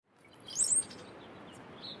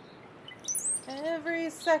Every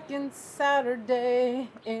second Saturday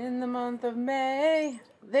in the month of May,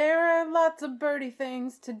 there are lots of birdie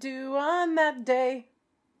things to do on that day.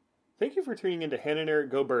 Thank you for tuning into Hannah and Eric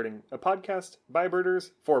Go Birding, a podcast by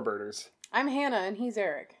birders for birders. I'm Hannah and he's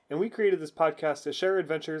Eric. And we created this podcast to share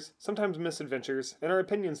adventures, sometimes misadventures, and our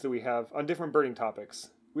opinions that we have on different birding topics.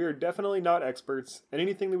 We are definitely not experts, and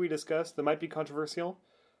anything that we discuss that might be controversial,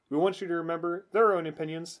 we want you to remember they're our own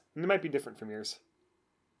opinions, and they might be different from yours.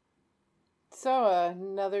 So,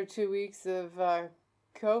 another 2 weeks of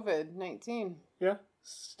COVID-19. Yeah,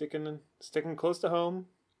 sticking close to home,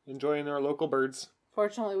 enjoying our local birds.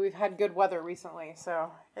 Fortunately, we've had good weather recently,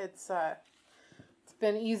 so it's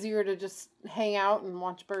been easier to just hang out and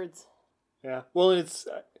watch birds. Yeah, well, it's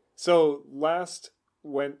so last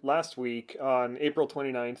week on April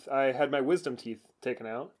 29th, I had my wisdom teeth taken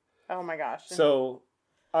out. Oh my gosh! So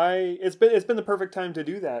it's been the perfect time to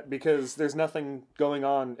do that because there's nothing going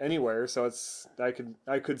on anywhere. So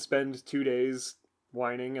I could spend 2 days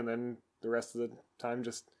whining and then the rest of the time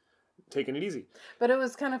just taking it easy. But it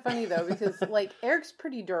was kind of funny though because like Eric's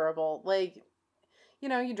pretty durable. Like, you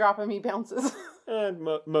know, you drop him, he bounces. And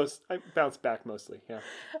I bounce back mostly. Yeah.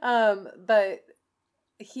 But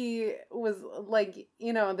he was like,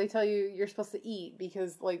 you know, they tell you you're supposed to eat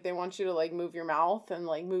because like they want you to like move your mouth and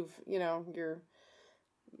like move, you know, your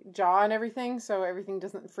jaw and everything so everything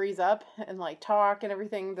doesn't freeze up and like talk and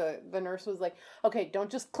everything. The nurse was like, okay, don't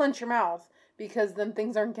just clench your mouth because then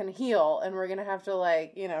things aren't going to heal and we're going to have to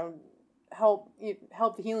like, you know, help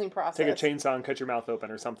the healing process. Take a chainsaw and cut your mouth open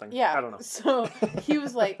or something. Yeah. I don't know. So he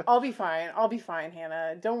was like, I'll be fine,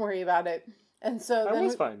 Hannah. Don't worry about it. And so I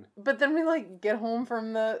was fine. But then we like get home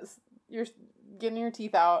from you're getting your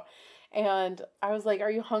teeth out. And I was like,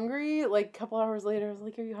 are you hungry? Like a couple hours later, I was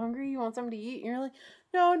like, are you hungry? You want something to eat? And you're like,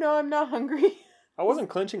 no, I'm not hungry. I wasn't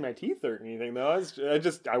clenching my teeth or anything though.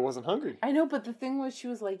 I wasn't hungry. I know, but the thing was, she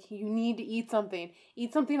was like, you need to eat something.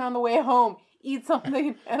 Eat something on the way home. Eat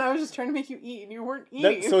something. And I was just trying to make you eat and you weren't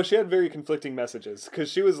eating. So she had very conflicting messages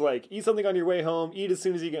because she was like, eat something on your way home, eat as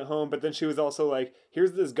soon as you get home. But then she was also like,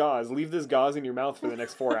 here's this gauze, leave this gauze in your mouth for the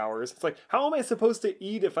next 4 hours. It's like, how am I supposed to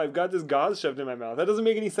eat if I've got this gauze shoved in my mouth? That doesn't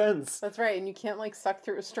make any sense. That's right. And you can't like suck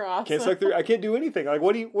through a straw. I can't do anything. Like,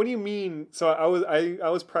 what do you mean? So I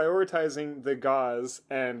was prioritizing the gauze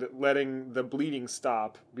and letting the bleeding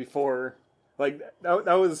stop before, like, that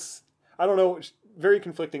was, I don't know, very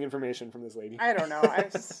conflicting information from this lady. I don't know. I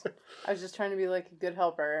was just trying to be like a good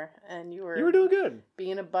helper, and you were doing good.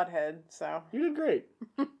 Being a butthead, so you did great.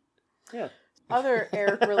 Yeah. Other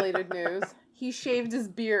Eric related news: he shaved his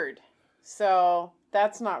beard, so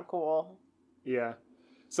that's not cool. Yeah.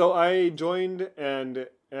 So I joined and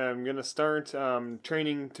am gonna start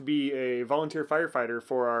training to be a volunteer firefighter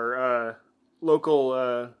for our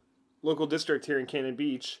local district here in Cannon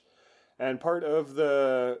Beach, and part of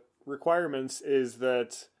the requirements is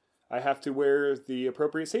that I have to wear the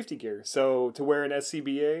appropriate safety gear. So to wear an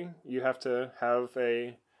SCBA, you have to have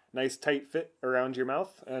a nice tight fit around your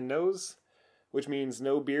mouth and nose, which means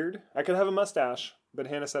no beard. I could have a mustache, but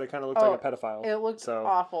Hannah said it kind of looked like a pedophile. It looked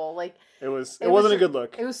awful. Like it wasn't a good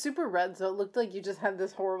look. It was super red, so it looked like you just had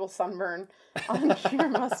this horrible sunburn on your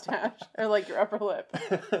mustache or like your upper lip.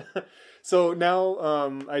 So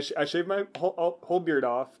now I shaved my whole beard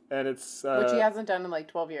off, and it's which he hasn't done in like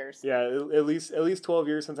 12 years. Yeah, at least 12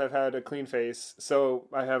 years since I've had a clean face. So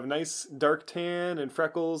I have nice dark tan and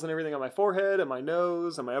freckles and everything on my forehead and my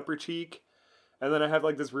nose and my upper cheek. And then I have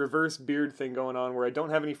like this reverse beard thing going on where I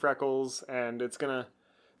don't have any freckles, and it's gonna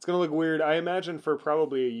look weird. I imagine for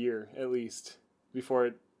probably a year at least before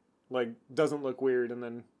it like doesn't look weird,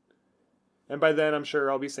 and by then I'm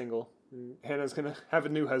sure I'll be single. Hannah's gonna have a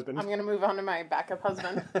new husband. I'm gonna move on to my backup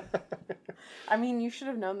husband. I mean, you should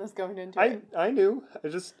have known this going into it. I knew.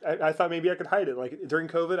 I thought maybe I could hide it. Like during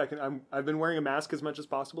COVID, I've been wearing a mask as much as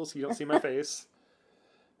possible so you don't see my face.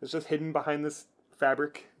 It's just hidden behind this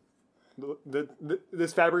fabric.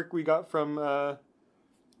 This fabric we got from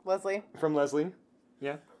Leslie. From Leslie,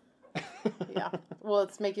 yeah. Yeah. Well,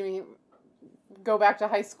 it's making me go back to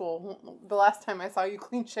high school. The last time I saw you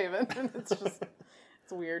clean shaven,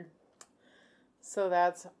 it's weird. So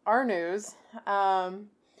that's our news, and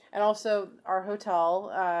also our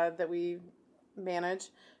hotel that we manage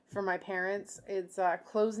for my parents. It's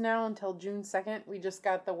closed now until June 2nd. We just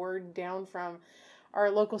got the word down from our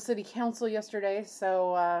local city council yesterday.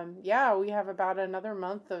 So, we have about another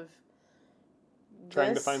month of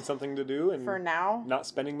trying to find something to do and for now, not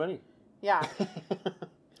spending money. Yeah.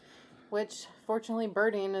 Which, fortunately,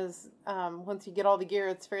 birding is, once you get all the gear,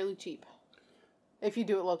 it's fairly cheap. If you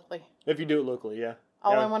do it locally. Yeah.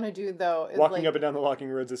 All Yeah. I want to do though is Walking like, up and down the walking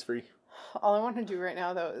roads is free. all I want to do right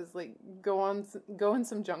now though is like go in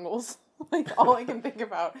some jungles. Like all I can think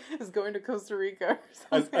about is going to Costa Rica.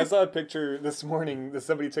 Or something. I saw a picture this morning that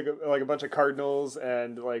somebody took like a bunch of cardinals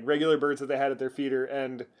and like regular birds that they had at their feeder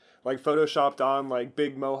and like photoshopped on like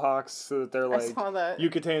big mohawks so that they're I like saw that.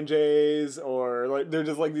 Yucatan jays, or like they're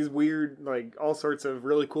just like these weird like all sorts of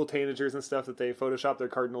really cool tanagers and stuff that they photoshop their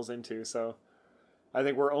cardinals into. So I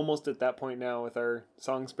think we're almost at that point now with our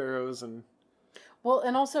song sparrows and Well,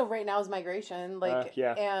 and also right now is migration, like,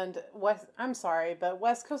 yeah. and I'm sorry, but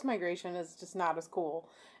West Coast migration is just not as cool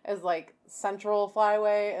as like Central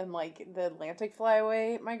Flyway and like the Atlantic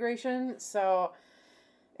Flyway migration. So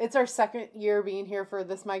it's our second year being here for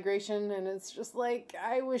this migration, and it's just like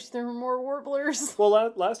I wish there were more warblers.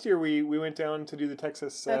 Well, last year we went down to do the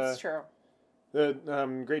Texas. That's true.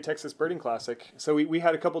 The Great Texas Birding Classic. So we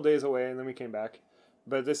had a couple days away and then we came back.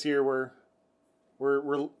 But this year we're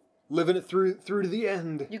living it through to the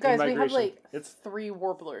end. You guys, in we have migration. like 3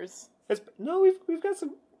 warblers. We've got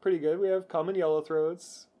some pretty good. We have common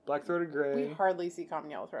yellow-throats, black-throated gray. We hardly see common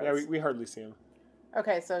yellowthroats. Yeah, we hardly see them.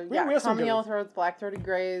 Okay, so We have some common good ones. yellowthroats, black-throated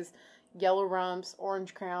grays, yellow rumps,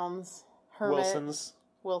 orange crowns, hermit,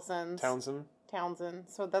 Wilsons, Townsend.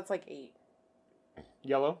 So that's like 8.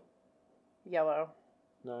 Yellow, Yellow.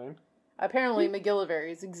 9. Apparently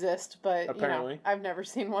McGilliverys exist, but Apparently. I've never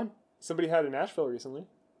seen one. Somebody had in Nashville recently.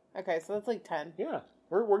 Okay, so that's like 10. Yeah,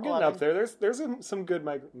 we're getting 11. up there. There's some good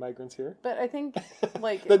migrants here. But I think,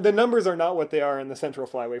 like... the numbers are not what they are in the Central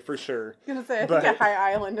Flyway, for sure. I was going to say, I think at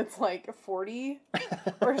High Island it's like 40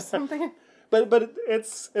 or something. But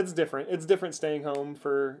it's different. It's different staying home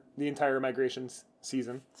for the entire migration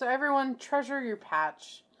season. So everyone, treasure your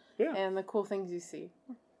patch Yeah. and the cool things you see.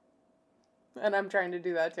 And I'm trying to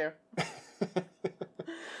do that too.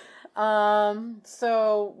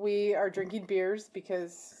 So we are drinking beers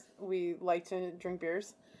because we like to drink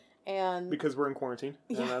beers. And Because we're in quarantine,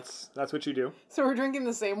 and Yeah. that's what you do. so we're drinking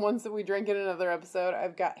the same ones that we drank in another episode.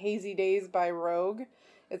 I've got Hazy Days by Rogue.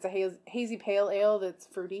 It's a hazy pale ale that's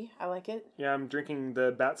fruity. I like it. Yeah, I'm drinking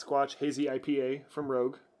the Bat Squatch Hazy IPA from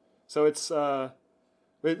Rogue. So it's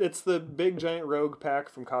the big giant Rogue pack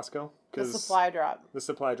from Costco. The supply drop. The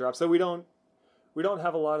supply drop. So we don't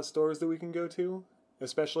have a lot of stores that we can go to,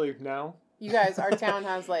 especially now. You guys, our town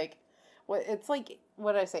has like, what did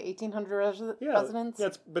I say, 1,800 residents? Yeah,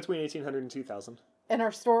 it's between 1,800 and 2,000. And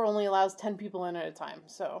our store only allows 10 people in at a time.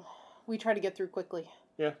 So we try to get through quickly.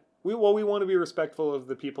 Yeah. We want to be respectful of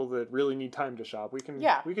the people that really need time to shop.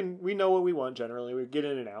 We know what we want generally. We get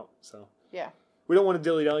in and out. So Yeah. we don't want to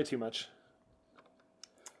dilly-dally too much.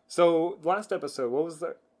 So last episode, what was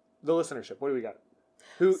the listenership? What do we got?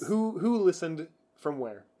 Who listened from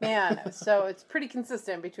where? Man, so it's pretty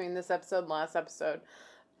consistent between this episode and last episode.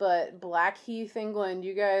 But Blackheath, England,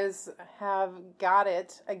 you guys have got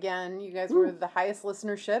it again. You guys were the highest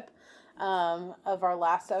listenership of our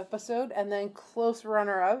last episode. And then close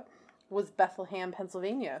runner-up was Bethlehem,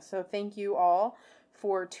 Pennsylvania. So thank you all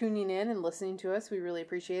for tuning in and listening to us. We really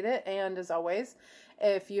appreciate it. And as always,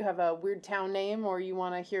 if you have a weird town name or you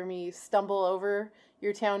want to hear me stumble over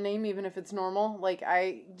your town name, even if it's normal, like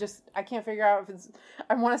I can't figure out if it's,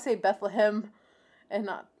 I want to say Bethlehem and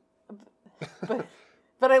not,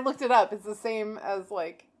 but I looked it up. It's the same as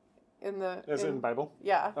like in Bible?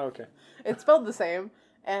 Yeah. Oh, okay. It's spelled the same.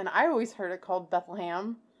 And I always heard it called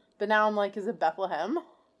Bethlehem, but now I'm like, is it Bethlehem?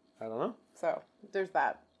 I don't know. So there's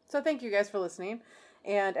that. So thank you guys for listening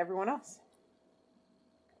and everyone else.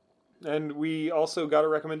 And we also got a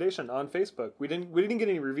recommendation on Facebook. We didn't get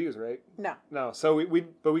any reviews, right? No. So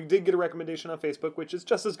we did get a recommendation on Facebook, which is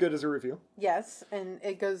just as good as a review. Yes, and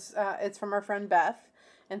it goes. It's from our friend Beth,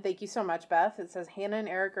 and thank you so much, Beth. It says Hannah and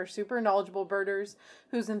Eric are super knowledgeable birders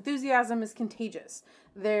whose enthusiasm is contagious.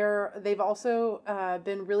 They've also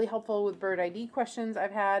been really helpful with bird ID questions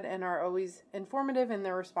I've had, and are always informative in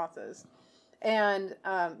their responses. And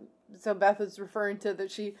so Beth is referring to that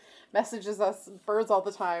she messages us birds all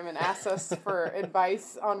the time and asks us for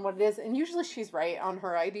advice on what it is. And usually she's right on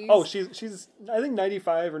her IDs. Oh, she's I think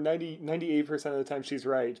 95 or 98% of the time she's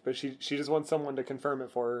right, but she just wants someone to confirm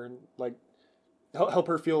it for her and like help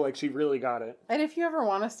her feel like she really got it. And if you ever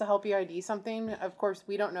want us to help you ID something, of course,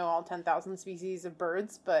 we don't know all 10,000 species of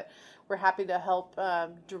birds, but we're happy to help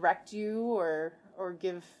direct you or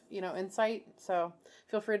give, insight. So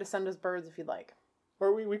feel free to send us birds if you'd like.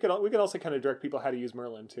 Or we could also kind of direct people how to use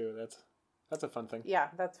Merlin too. That's a fun thing. Yeah,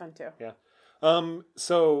 that's fun too. Yeah.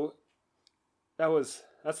 So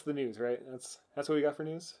that's the news, right? That's what we got for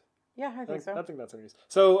news? Yeah, I think so. I think that's our news.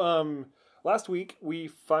 So last week we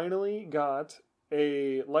finally got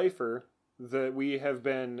a lifer that we have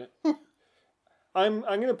been I'm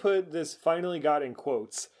gonna put this finally got in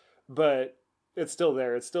quotes, but it's still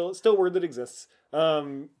there. It's still a word that exists.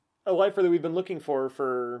 A lifer that we've been looking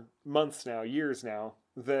for months now, years now,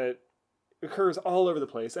 that occurs all over the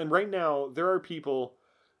place. And right now, there are people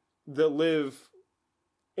that live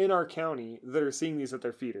in our county that are seeing these at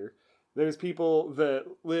their feeder. There's people that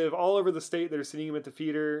live all over the state that are seeing them at the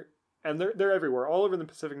feeder, and they're everywhere, all over the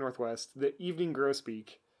Pacific Northwest, the evening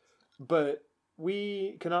grosbeak. But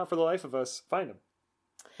we cannot, for the life of us, find them.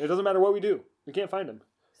 It doesn't matter what we do. We can't find them.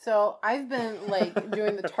 So I've been like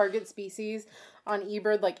doing the target species on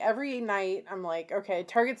eBird. Like every night I'm like, okay,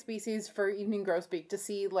 target species for evening grosbeak to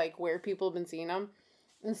see like where people have been seeing them.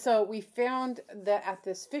 And so we found that at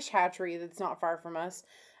this fish hatchery that's not far from us,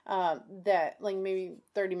 that like maybe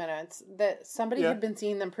 30 minutes, that somebody had been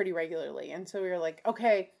seeing them pretty regularly. And so we were like,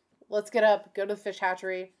 okay, let's get up, go to the fish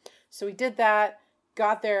hatchery. So we did that,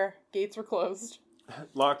 got there, gates were closed.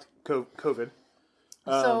 Locked, COVID.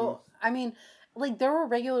 So, I mean, like, there were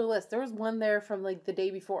regular lists. There was one there from, like, the day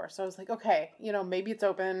before. So I was like, okay, you know, maybe it's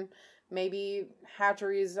open. Maybe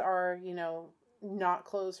hatcheries are, you know, not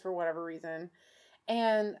closed for whatever reason.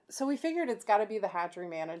 And so we figured it's got to be the hatchery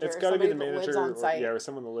manager. It's got to be the manager lives on site. or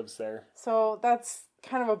someone that lives there. So that's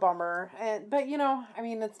kind of a bummer. But, you know, I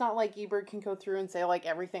mean, it's not like eBird can go through and say, like,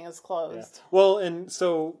 everything is closed. Yeah. Well, and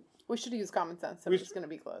so... We should use common sense if it's going to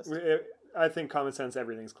be closed. I think common sense,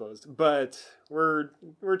 everything's closed, but we're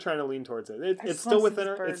trying to lean towards it. It's still within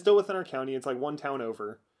our county. It's like one town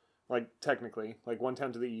over, like technically, like one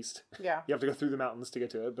town to the east. Yeah, you have to go through the mountains to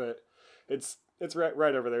get to it, but it's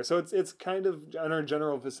right over there. So it's kind of in our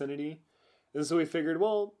general vicinity, and so we figured,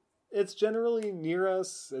 well, it's generally near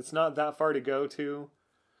us. It's not that far to go to,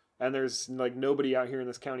 and there's like nobody out here in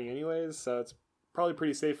this county anyways, so it's probably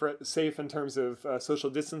pretty safe in terms of social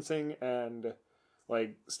distancing and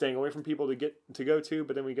like staying away from people to go to,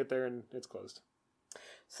 but then we get there and it's closed.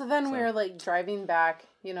 So then we were like driving back,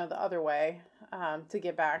 you know, the other way, to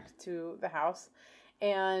get back to the house.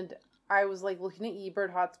 And I was like looking at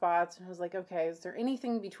eBird hotspots and I was like, okay, is there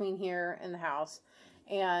anything between here and the house?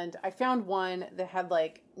 And I found one that had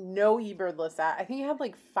like no eBird lists at. I think it had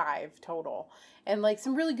like 5 total. And like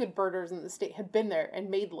some really good birders in the state had been there and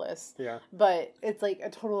made lists. Yeah. But it's like a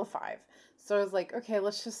total of 5. So I was like, okay,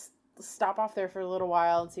 let's just stop off there for a little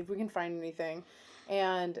while and see if we can find anything.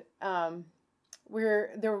 And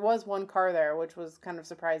there was one car there, which was kind of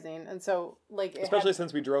surprising. And so like especially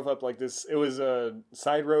since we drove up like this, it was a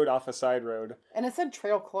side road off a side road. And it said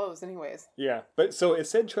trail closed anyways. Yeah. But so it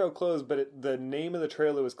said trail closed, but the name of the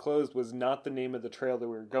trail that was closed was not the name of the trail that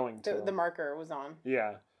we were going to. The marker was on.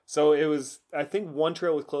 Yeah. So it was, I think one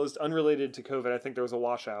trail was closed unrelated to COVID. I think there was a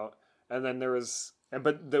washout. And then it was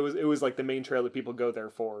like the main trail that people go there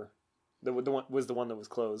for. The one was the one that was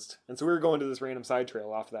closed. And so we were going to this random side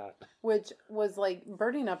trail off that. Which was like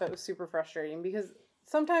birding up. It was super frustrating because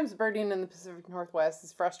sometimes birding in the Pacific Northwest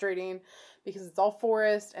is frustrating because it's all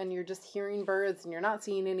forest and you're just hearing birds and you're not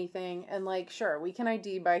seeing anything. And like, sure, we can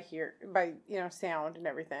ID by you know, sound and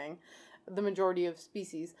everything, the majority of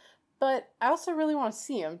species. But I also really want to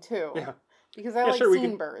see them too. Yeah. Because I like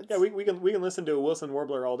seeing birds. Yeah, we can listen to a Wilson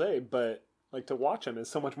warbler all day, but like to watch them is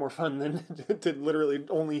so much more fun than to literally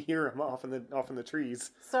only hear them off in the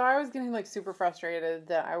trees. So I was getting like super frustrated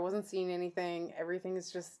that I wasn't seeing anything. Everything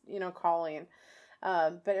is just, you know, calling.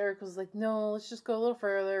 But Eric was like, no, let's just go a little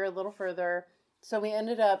further. So we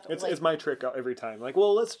ended up. It's my trick every time. Like,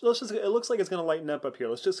 well, let's just. It looks like it's gonna lighten up here.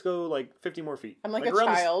 Let's just go like 50 more feet. I'm like a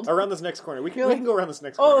child around this next corner. We can go around this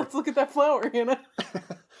next corner. Oh, let's look at that flower, you know.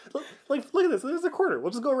 look at this. There's a corner.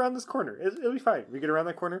 We'll just go around this corner. It'll be fine. We get around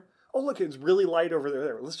that corner. Oh, look, it's really light over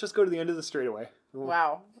there. Let's just go to the end of the straightaway.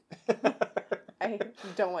 Wow. I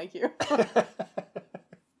don't like you.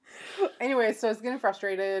 Anyway, so I was getting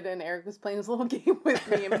frustrated, and Eric was playing his little game with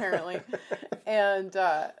me, apparently. And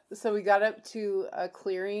so we got up to a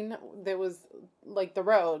clearing that was, like, the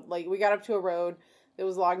road. Like, we got up to a road that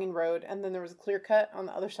was logging road, and then there was a clear cut on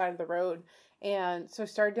the other side of the road. And so I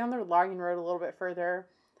started down the logging road a little bit further,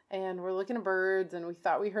 and we're looking at birds, and we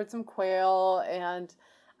thought we heard some quail, and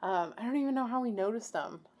I don't even know how we noticed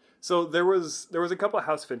them. So there was a couple of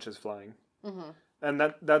house finches flying. Mm-hmm.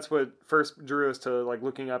 And that's what first drew us to like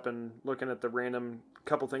looking up and looking at the random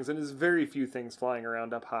couple things. And there's very few things flying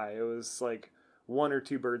around up high. It was like 1 or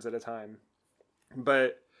 2 birds at a time.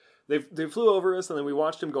 But they flew over us, and then we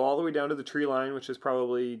watched them go all the way down to the tree line, which is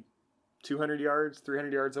probably 200 yards,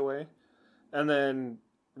 300 yards away. And then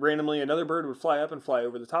randomly another bird would fly up and fly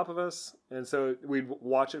over the top of us. And so we'd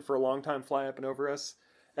watch it for a long time fly up and over us.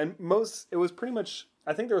 And it was pretty much,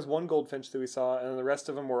 I think there was one goldfinch that we saw, and the rest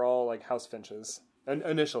of them were all like house finches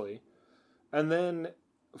initially. And then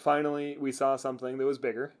finally we saw something that was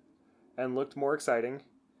bigger and looked more exciting,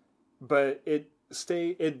 but it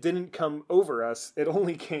didn't come over us. It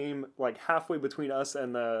only came like halfway between us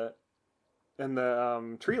and the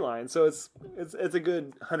tree line. So it's a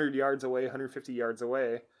good 100 yards away, 150 yards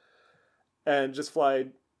away, and just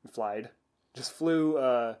just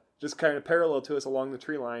flew just kind of parallel to us along the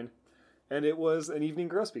tree line, and it was an evening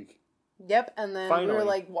grosbeak. Yep, and then Finally. we were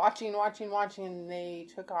like watching, and they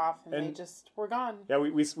took off, and they just were gone. Yeah,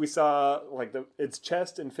 we saw like its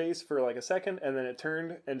chest and face for like a second, and then it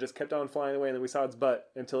turned and just kept on flying away, and then we saw its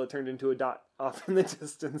butt until it turned into a dot off in the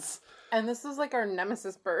distance. And this was like our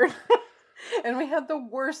nemesis bird, and we had the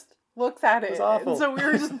worst looks at it. It was awful. And so we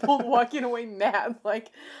were just both walking away mad,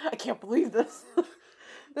 like, I can't believe this.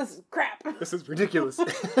 This is crap. This is ridiculous.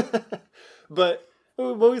 But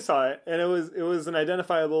we saw it, and it was an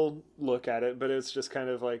identifiable look at it, but it's just kind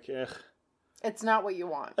of like, It's not what you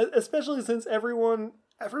want. Especially since everyone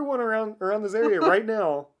around this area right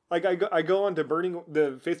now, like I go on to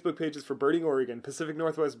the Facebook pages for Birding Oregon, Pacific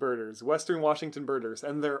Northwest Birders, Western Washington Birders,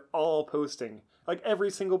 and they're all posting. Like every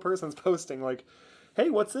single person's posting, like, hey,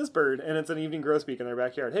 what's this bird? And it's an evening grosbeak in their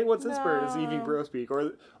backyard. Hey, what's this bird? It's an evening grosbeak.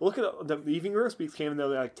 Or look at the evening grosbeaks came and there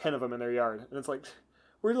were like 10 of them in their yard, and it's like.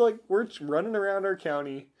 We're running around our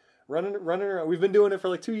county, running around. We've been doing it for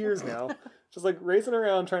like 2 years now, just like racing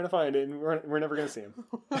around trying to find it, and we're never gonna see him.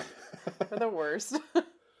 We're the worst.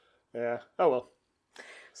 Yeah. Oh well.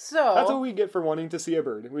 So that's what we get for wanting to see a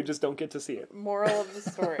bird. We just don't get to see it. Moral of the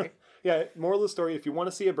story. Yeah. Moral of the story: if you want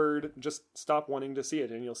to see a bird, just stop wanting to see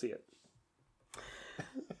it, and you'll see it.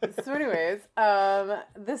 So anyways,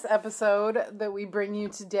 this episode that we bring you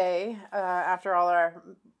today, after all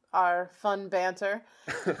our fun banter,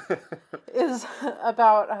 is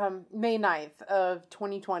about May 9th of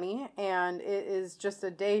 2020, and it is just a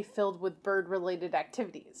day filled with bird-related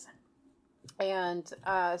activities. And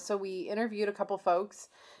so we interviewed a couple folks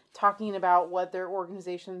talking about what their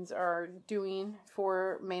organizations are doing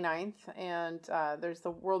for May 9th, and there's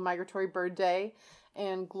the World Migratory Bird Day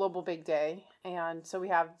and Global Big Day, and so we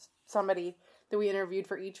have somebody that we interviewed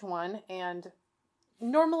for each one. And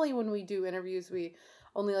normally when we do interviews, we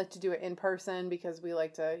only like to do it in person because we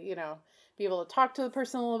like to, be able to talk to the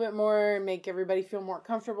person a little bit more and make everybody feel more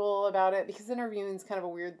comfortable about it, because interviewing is kind of a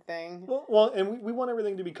weird thing. Well, and we want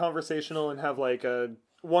everything to be conversational and have like a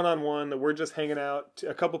one-on-one that we're just hanging out,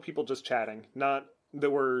 a couple people just chatting, not that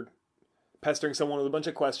we're pestering someone with a bunch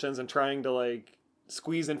of questions and trying to like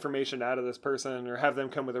squeeze information out of this person or have them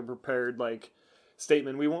come with a prepared like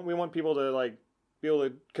statement. We want people to like be able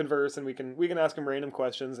to converse, and we can ask them random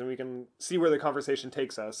questions, and we can see where the conversation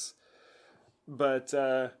takes us. But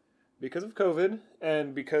because of COVID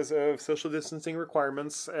and because of social distancing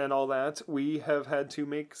requirements and all that, we have had to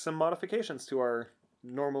make some modifications to our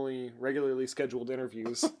regularly scheduled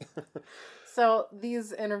interviews. So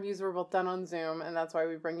these interviews were both done on Zoom, and that's why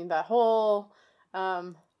we bring you that whole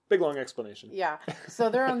big long explanation. Yeah. So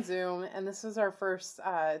they're on Zoom, and this is our first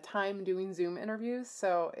time doing Zoom interviews,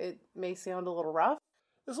 so it may sound a little rough.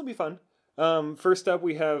 This will be fun. First up,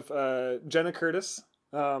 we have Jenna Curtis.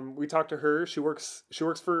 We talked to her. She works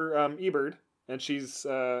for eBird, and she's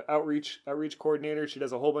outreach coordinator. She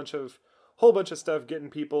does a whole bunch of stuff, getting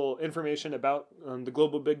people information about the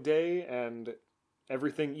Global Big Day and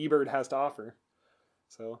everything eBird has to offer.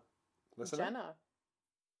 So, listen Jenna. up.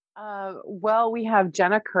 Well, we have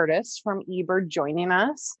Jenna Curtis from eBird joining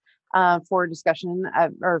us for discussion,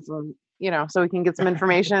 so we can get some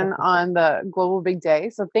information on the Global Big Day.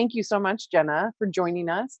 So thank you so much, Jenna, for joining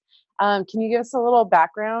us. Can you give us a little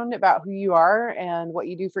background about who you are and what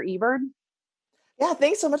you do for eBird? Yeah,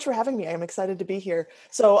 thanks so much for having me. I'm excited to be here.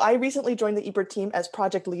 So I recently joined the eBird team as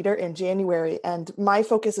project leader in January, and my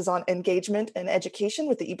focus is on engagement and education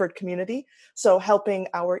with the eBird community. So helping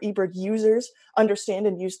our eBird users understand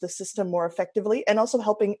and use the system more effectively, and also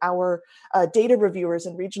helping our data reviewers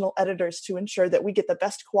and regional editors to ensure that we get the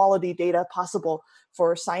best quality data possible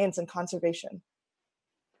for science and conservation.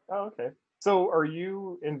 Oh, okay. So are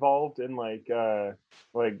you involved in like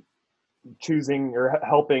choosing or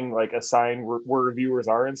helping like assign where reviewers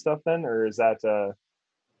are and stuff then, or is that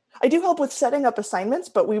I do help with setting up assignments,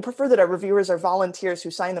 but we prefer that our reviewers are volunteers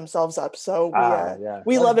who sign themselves up. So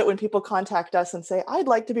we love it when people contact us and say, I'd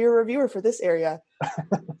like to be a reviewer for this area.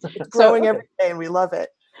 It's growing every day, and we love it.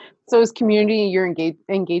 So is community your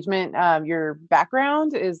engagement, your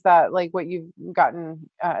background? Is that like what you've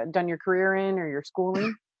done your career in or your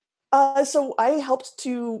schooling? So I helped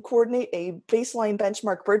to coordinate a baseline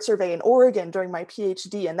benchmark bird survey in Oregon during my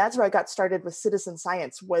PhD, and that's where I got started with citizen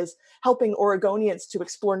science, was helping Oregonians to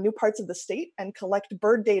explore new parts of the state and collect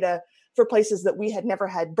bird data for places that we had never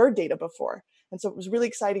had bird data before. And so it was really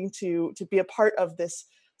exciting to be a part of this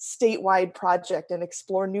statewide project and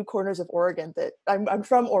explore new corners of Oregon. That I'm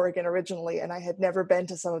from Oregon originally, and I had never been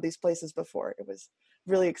to some of these places before. It was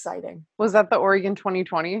really exciting. Was that the Oregon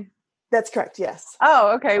 2020? That's correct. Yes.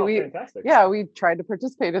 Oh, okay. Fantastic. We tried to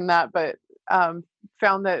participate in that, but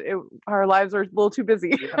found that our lives are a little too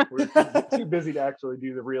busy. Yeah, we're too busy to actually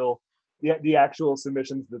do the actual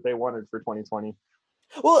submissions that they wanted for 2020.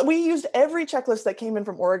 Well, we used every checklist that came in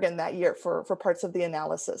from Oregon that year for parts of the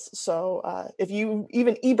analysis. So if you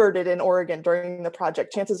even eBirded in Oregon during the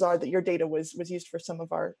project, chances are that your data was used for some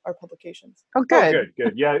of our publications. Oh, good. Oh,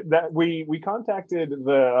 good. Yeah, that we contacted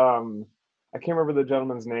the I can't remember the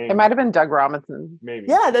gentleman's name. It might have been Doug Robinson. Maybe.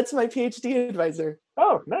 Yeah, that's my PhD advisor.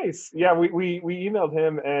 Oh, nice. Yeah, we emailed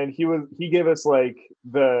him, and he gave us like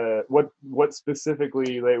what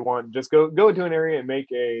specifically they want. Just go into an area and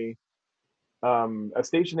make a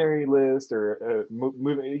stationary list or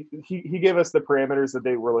move. He gave us the parameters that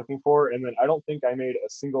they were looking for, and then I don't think I made a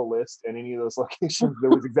single list in any of those locations that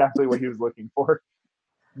was exactly what he was looking for.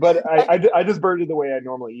 But I just birded the way I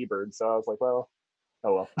normally eBird, so I was like, well,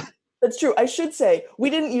 oh well. That's true. I should say we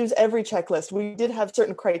didn't use every checklist. We did have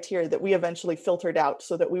certain criteria that we eventually filtered out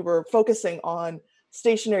so that we were focusing on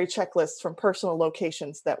stationary checklists from personal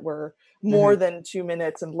locations that were more than 2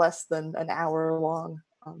 minutes and less than an hour long.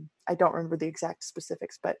 I don't remember the exact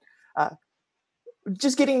specifics, but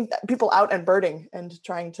just getting people out and birding and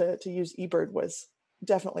trying to use eBird was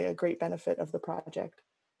definitely a great benefit of the project.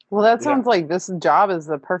 Well, that sounds like this job is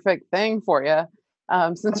the perfect thing for you.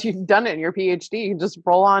 Since you've done it in your PhD, you just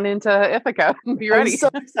roll on into Ithaca and be ready. I'm so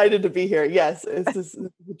excited to be here. Yes, it's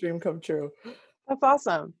a dream come true. That's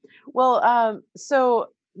awesome. Well, so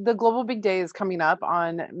the Global Big Day is coming up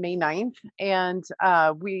on May 9th, and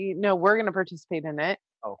we know we're going to participate in it.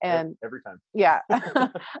 Oh, and every time. Yeah.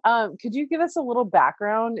 Could you give us a little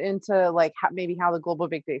background into like maybe how the Global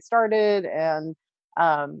Big Day started and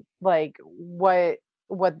like what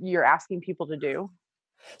you're asking people to do?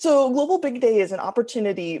 So Global Big Day is an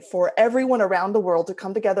opportunity for everyone around the world to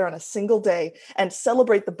come together on a single day and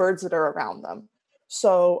celebrate the birds that are around them.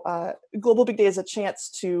 So Global Big Day is a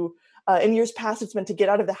chance to, in years past, it's been to get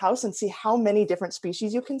out of the house and see how many different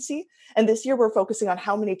species you can see. And this year we're focusing on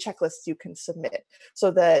how many checklists you can submit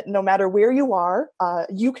so that no matter where you are,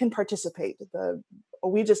 you can participate.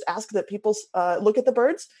 We just ask that people look at the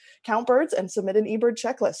birds, count birds, and submit an eBird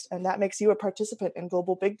checklist. And that makes you a participant in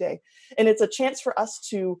Global Big Day. And it's a chance for us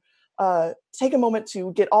to take a moment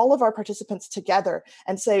to get all of our participants together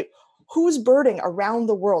and say, who's birding around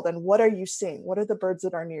the world and what are you seeing? What are the birds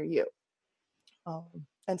that are near you?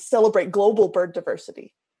 And celebrate global bird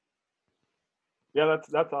diversity. Yeah,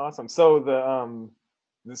 that's awesome. So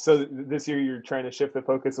so this year you're trying to shift the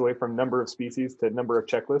focus away from number of species to number of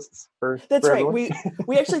checklists That's for right. Everyone?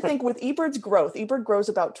 We actually think with eBird's growth, eBird grows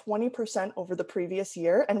about 20% over the previous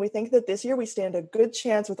year. And we think that this year we stand a good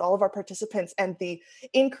chance with all of our participants and the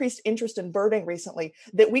increased interest in birding recently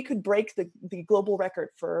that we could break the global record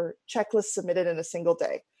for checklists submitted in a single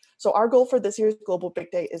day. So our goal for this year's Global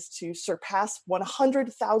Big Day is to surpass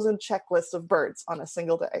 100,000 checklists of birds on a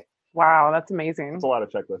single day. Wow, that's amazing. It's a lot of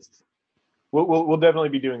checklists. We'll definitely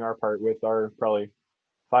be doing our part with our probably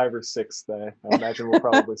 5 or 6 that I imagine we'll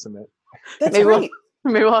probably submit. That's maybe great.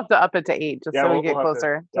 Maybe we'll have to up it to 8 just so we get we'll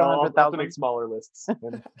closer to I'll have to 100,000. make smaller lists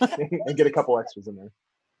and get a couple extras in there.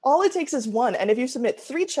 All it takes is one, and if you submit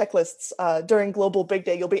 3 checklists during Global Big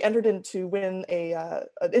Day, you'll be entered into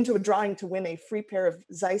a drawing to win a free pair of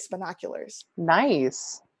Zeiss binoculars.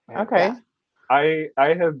 Nice. Okay. Yeah. I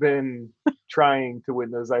have been trying to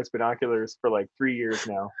win those Zeiss binoculars for like 3 years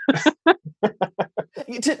now.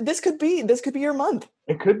 This could be your month.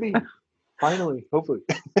 It could be. Finally, hopefully.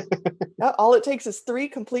 All it takes is 3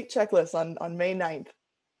 complete checklists on May 9th.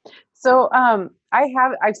 So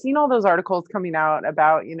I've seen all those articles coming out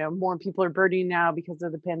about, more people are birding now because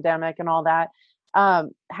of the pandemic and all that.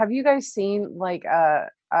 Have you guys seen like a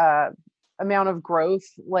amount of growth,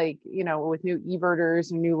 like, with new eBirders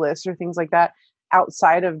and new lists or things like that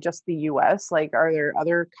outside of just the US? Like, are there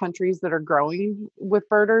other countries that are growing with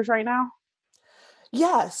birders right now?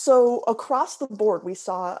 Yeah, so across the board, we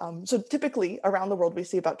saw, so typically around the world, we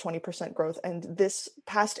see about 20% growth. And this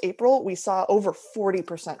past April, we saw over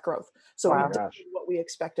 40% growth. So Wow. we did what we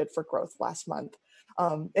expected for growth last month.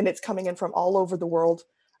 And it's coming in from all over the world.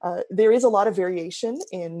 There is a lot of variation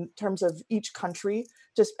in terms of each country,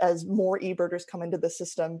 just as more eBirders come into the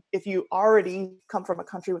system. If you already come from a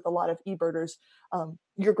country with a lot of eBirders,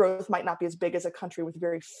 your growth might not be as big as a country with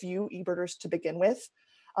very few eBirders to begin with.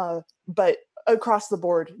 But across the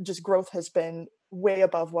board, just growth has been way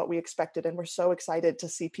above what we expected. And we're so excited to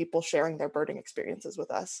see people sharing their birding experiences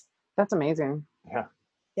with us. That's amazing. Yeah.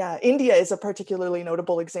 Yeah, India is a particularly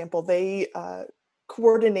notable example. They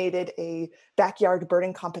coordinated a backyard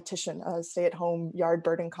birding competition, a stay-at-home yard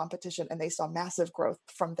birding competition, and they saw massive growth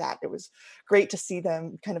from that. It was great to see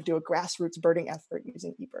them kind of do a grassroots birding effort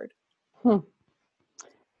using eBird. Well,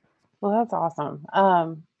 that's awesome.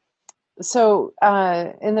 So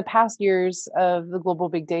in the past years of the Global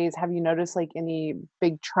Big Days, have you noticed like any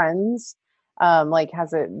big trends? Like,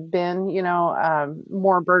 has it been,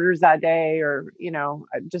 more birders that day, or,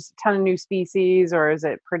 just a ton of new species, or is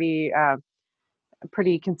it pretty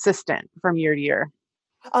consistent from year to year?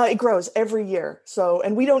 It grows every year. So,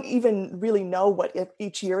 and we don't even really know what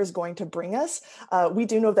each year is going to bring us. We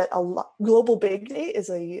do know that Global Big Day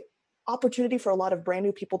is a opportunity for a lot of brand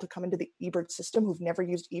new people to come into the eBird system who've never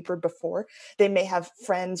used eBird before. They may have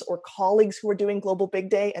friends or colleagues who are doing Global Big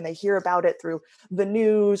Day, and they hear about it through the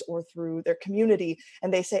news or through their community,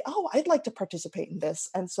 and they say, oh, I'd like to participate in this.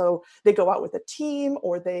 And so they go out with a team,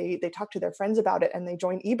 or they talk to their friends about it, and they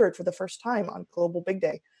join eBird for the first time on Global Big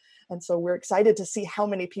Day. And so we're excited to see how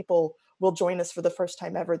many people will join us for the first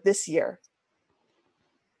time ever this year.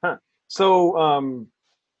 Huh. So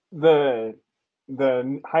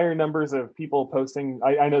the higher numbers of people posting,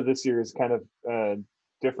 I know this year is kind of a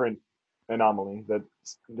different anomaly, that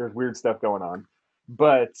there's weird stuff going on.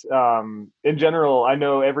 But in general, I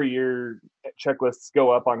know every year checklists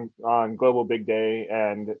go up on Global Big Day,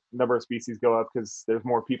 and number of species go up because there's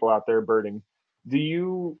more people out there birding. Do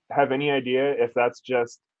you have any idea if that's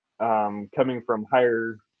just coming from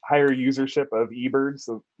higher usership of eBird,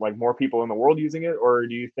 so like more people in the world using it, or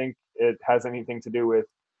do you think it has anything to do with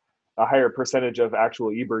a higher percentage of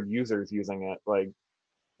actual eBird users using it, like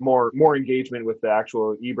more engagement with the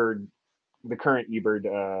actual eBird, the current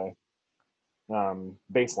eBird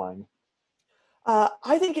baseline?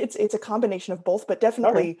 I think it's a combination of both, but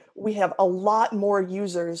definitely we have a lot more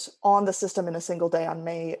users on the system in a single day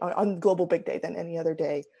on Global Big Day than any other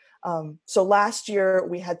day. So last year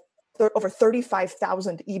we had over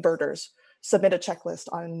 35,000 eBirders submit a checklist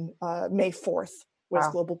on May 4th was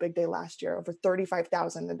Wow. Global Big Day last year, over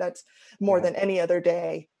 35,000, and that's more than any other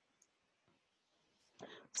day.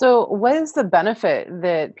 So what is the benefit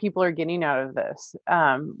that people are getting out of this?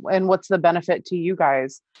 And what's the benefit to you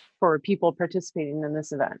guys for people participating in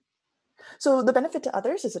this event? So the benefit to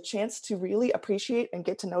others is a chance to really appreciate and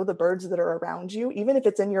get to know the birds that are around you, even if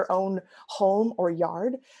it's in your own home or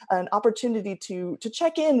yard, an opportunity to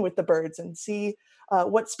check in with the birds and see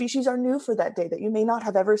what species are new for that day that you may not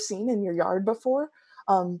have ever seen in your yard before,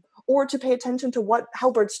 or to pay attention to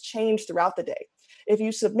how birds change throughout the day. If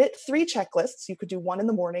you submit 3 checklists, you could do one in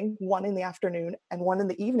the morning, one in the afternoon, and one in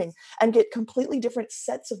the evening, and get completely different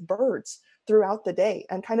sets of birds throughout the day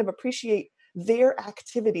and kind of appreciate their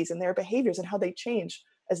activities and their behaviors and how they change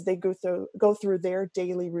as they go through their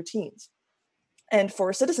daily routines. And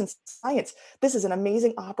for citizen science, this is an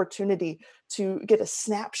amazing opportunity to get a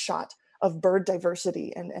snapshot of bird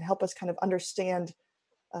diversity and help us kind of understand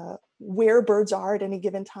where birds are at any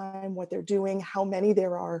given time, what they're doing, how many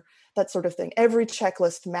there are, that sort of thing. Every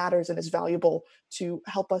checklist matters and is valuable to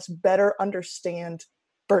help us better understand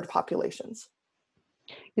bird populations.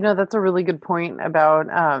 That's a really good point about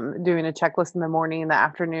doing a checklist in the morning, in the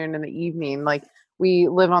afternoon, and the evening. Like, we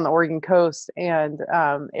live on the Oregon coast, and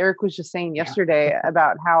Eric was just saying yesterday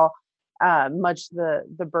about how much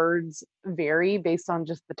the birds vary based on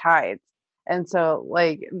just the tides. And so,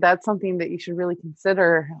 like, that's something that you should really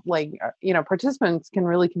consider. Like, participants can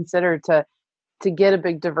really consider to get a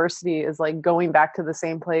big diversity is like going back to the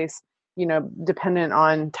same place, dependent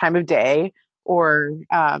on time of day, or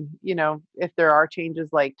if there are changes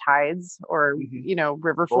like tides or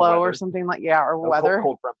river flow or something like or weather.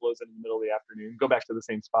 Cold front blows in the middle of the afternoon. Go back to the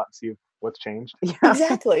same spot and see what's changed. Yeah.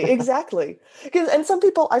 Exactly. And some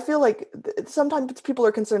people, I feel like sometimes people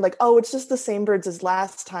are concerned, like, oh, it's just the same birds as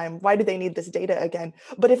last time. Why do they need this data again?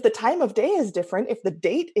 But if the time of day is different, if the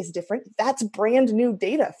date is different, that's brand new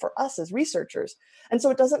data for us as researchers. And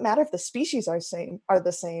so it doesn't matter if the species are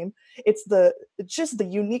the same. It's just the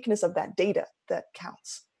uniqueness of that data that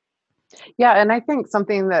counts. Yeah, and I think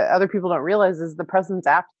something that other people don't realize is the presence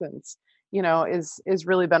absence, is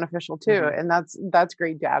really beneficial too. Mm-hmm. And that's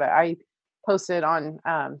great data. I posted on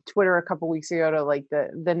Twitter a couple weeks ago to like the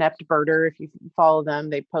Nept Birder. If you follow them,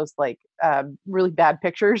 they post like really bad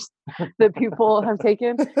pictures that people have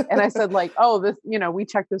taken. And I said like, oh, this, we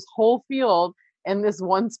checked this whole field and this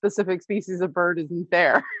one specific species of bird isn't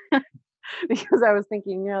there. Because I was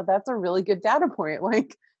thinking, that's a really good data point.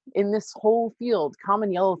 Like, in this whole field, common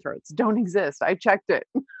yellowthroats don't exist. I checked it.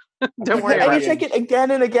 Don't worry about it. And you check it again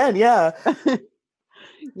and again. Yeah.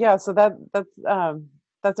 Yeah. So that's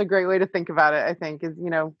That's a great way to think about it, I think, is,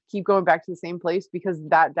 keep going back to the same place because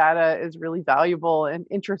that data is really valuable and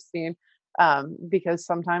interesting. Because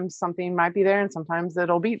sometimes something might be there and sometimes it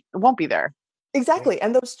won't be there. Exactly.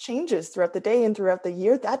 And those changes throughout the day and throughout the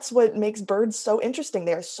year, that's what makes birds so interesting.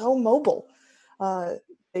 They are so mobile.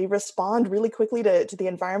 They respond really quickly to the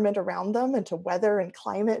environment around them and to weather and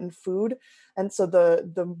climate and food. And so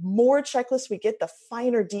the more checklists we get, the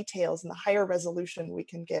finer details and the higher resolution we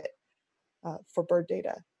can get for bird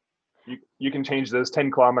data. You can change those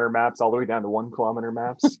 10-kilometer maps all the way down to 1-kilometer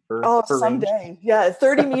maps for someday. range. Yeah,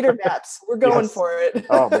 30-meter maps. We're going for it.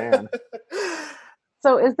 Oh man.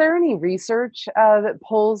 So is there any research that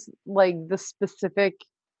pulls like the specific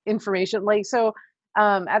information? Like, so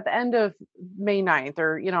at the end of May 9th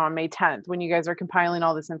or, on May 10th, when you guys are compiling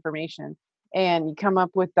all this information and you come up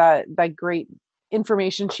with that great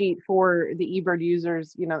information sheet for the eBird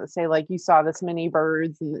users, that say like you saw this many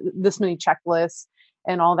birds and this many checklists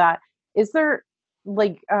and all that. Is there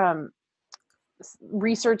like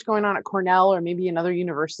research going on at Cornell or maybe another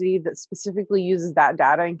university that specifically uses that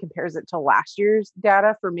data and compares it to last year's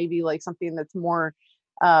data for maybe like something that's more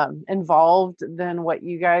involved than what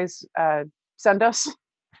you guys send us?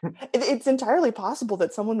 It's entirely possible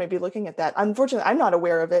that someone may be looking at that. Unfortunately, I'm not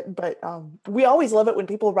aware of it, but we always love it when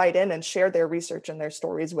people write in and share their research and their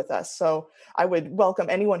stories with us. So I would welcome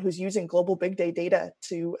anyone who's using Global Big Day data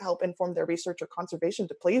to help inform their research or conservation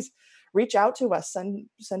to please reach out to us,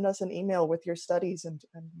 send us an email with your studies, and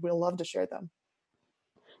we'll love to share them.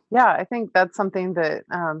 Yeah, I think that's something that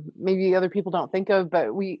maybe other people don't think of,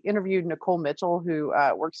 but we interviewed Nicole Mitchell, who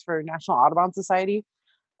works for National Audubon Society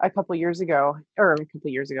a couple months ago,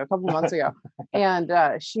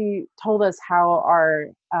 and she told us how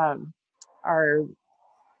our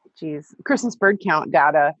Christmas bird count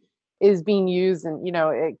data is being used,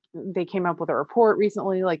 and they came up with a report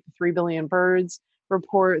recently, like the 3 billion birds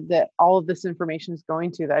report, that all of this information is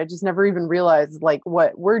going to, that I just never even realized like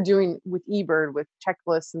what we're doing with eBird with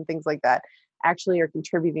checklists and things like that actually are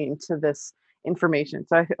contributing to this information.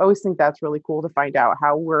 So I always think that's really cool to find out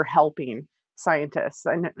how we're helping scientists,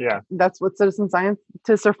 and that's what citizen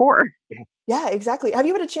scientists are for. Yeah, exactly. Have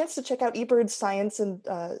you had a chance to check out eBird's science and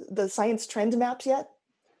the science trend maps yet?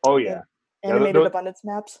 Oh yeah, animated abundance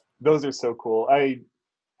maps. Those are so cool. I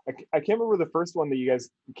can't remember the first one that you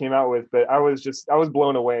guys came out with, but I was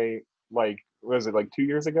blown away. Like, was it like 2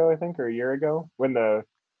 years ago, I think, or a year ago, when the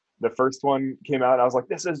first one came out? I was like,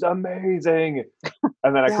 this is amazing,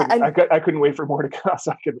 and then I couldn't wait for more to come,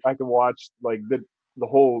 so I could watch like the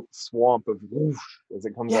whole swamp of whoosh as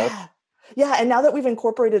it comes up. Yeah, and now that we've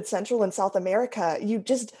incorporated Central and South America, you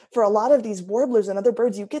just, for a lot of these warblers and other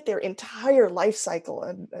birds, you get their entire life cycle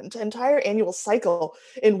and entire annual cycle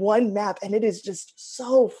in one map. And it is just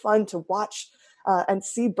so fun to watch and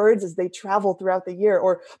see birds as they travel throughout the year.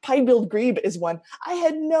 Or pied-billed grebe is one. I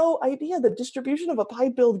had no idea the distribution of a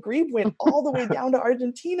pied-billed grebe went all the way down to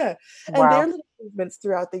Argentina and their little movements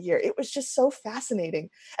throughout the year. It was just so fascinating.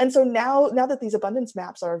 And so now that these abundance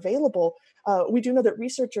maps are available, we do know that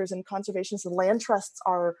researchers and conservationists and land trusts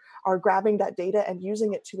are grabbing that data and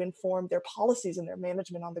using it to inform their policies and their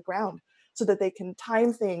management on the ground, so that they can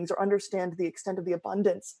time things or understand the extent of the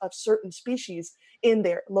abundance of certain species in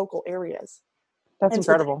their local areas. That's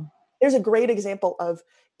incredible. So there's a great example of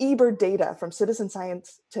eBird data from citizen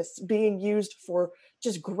scientists being used for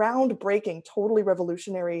just groundbreaking, totally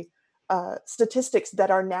revolutionary statistics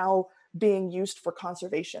that are now being used for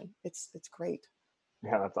conservation. It's great.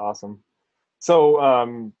 Yeah, that's awesome.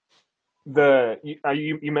 So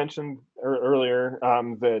you mentioned earlier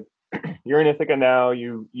that you're in Ithaca now.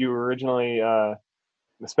 You originally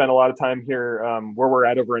spent a lot of time here where we're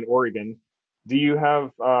at over in Oregon. Do you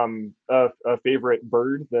have a favorite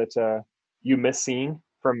bird that you miss seeing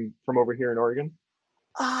from over here in Oregon?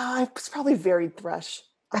 It's probably varied thrush.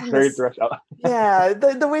 Varied thrush. Yeah,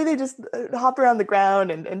 the way they just hop around the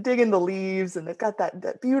ground and dig in the leaves, and they've got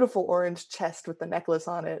that beautiful orange chest with the necklace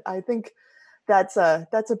on it. I think that's a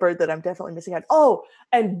bird that I'm definitely missing out. Oh,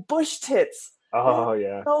 and bush tits. Oh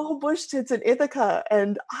yeah. Oh, bush tits in Ithaca,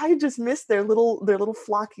 and I just miss their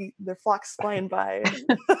flocks flying by.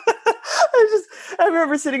 I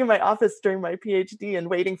remember sitting in my office during my PhD and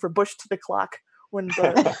waiting for Bush to the clock when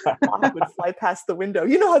the flock would fly past the window.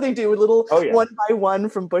 You know how they do, a little one by one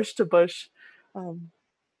from bush to bush.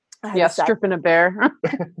 Stripping a bear.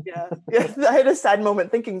 yeah, I had a sad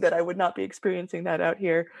moment thinking that I would not be experiencing that out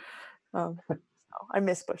here. So I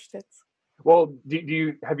miss bush tits. Well,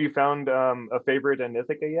 have you found a favorite in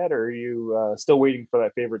Ithaca yet, or are you still waiting for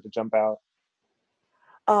that favorite to jump out?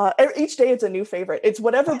 Each day it's a new favorite. It's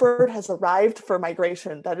whatever bird has arrived for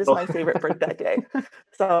migration. That is my favorite bird that day.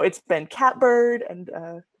 So it's been catbird and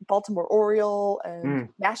Baltimore oriole and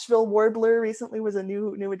Nashville warbler recently was a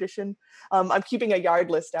new addition. I'm keeping a yard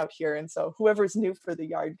list out here, and so whoever's new for the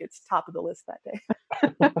yard gets top of the list that day.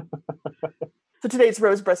 So today's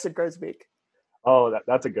rose-breasted grosbeak. Oh,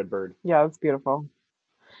 that's a good bird. Yeah, that's beautiful.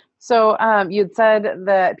 So you'd said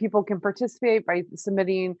that people can participate by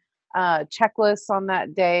submitting checklists on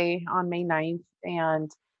that day on May 9th, and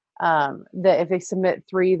that if they submit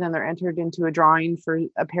 3, then they're entered into a drawing for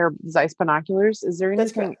a pair of Zeiss binoculars. Is there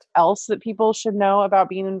anything else that people should know about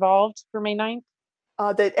being involved for May 9th?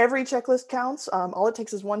 That every checklist counts. All it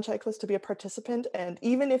takes is one checklist to be a participant. And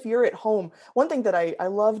even if you're at home, one thing that I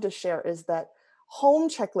love to share is that home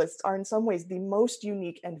checklists are in some ways the most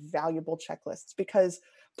unique and valuable checklists, because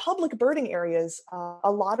public birding areas,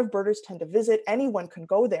 a lot of birders tend to visit. Anyone can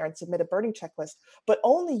go there and submit a birding checklist, but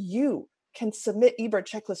only you can submit eBird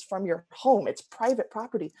checklists from your home. It's private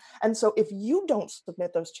property. And so if you don't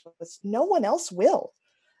submit those checklists, no one else will.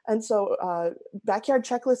 And so backyard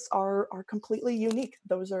checklists are completely unique.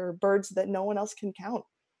 Those are birds that no one else can count.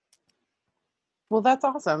 Well, that's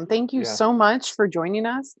awesome. Thank you so much for joining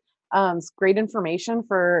us. It's great information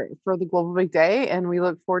for the Global Big Day, and we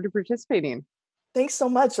look forward to participating. Thanks so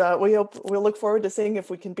much. We'll look forward to seeing if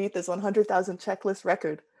we can beat this 100,000 checklist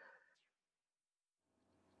record.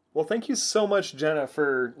 Well, thank you so much, Jenna,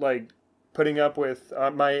 for putting up with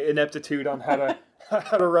my ineptitude on how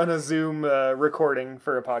to run a Zoom recording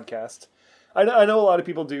for a podcast. I know a lot of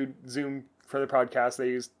people do Zoom for the podcast. They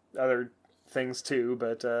use other things too,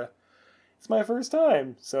 but it's my first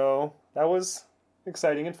time, so that was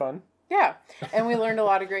exciting and fun. Yeah, and we learned a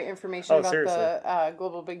lot of great information about the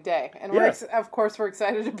Global Big Day, and we're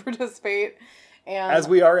excited to participate. And as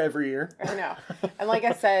we are every year. I know, and like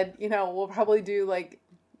I said, we'll probably do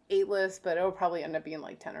 8 lists, but it'll probably end up being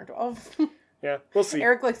 10 or 12. Yeah, we'll see.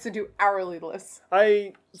 Eric likes to do hourly lists.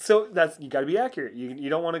 So you got to be accurate. You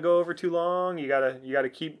don't want to go over too long. You gotta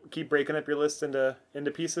keep breaking up your list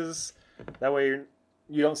into pieces. That way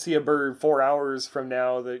you don't see a bird 4 hours from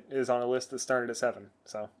now that is on a list that started at 7.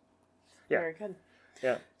 So. Yeah. Very good.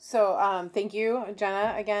 Yeah. So thank you,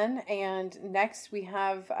 Jenna, again. And next we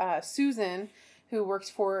have Susan, who works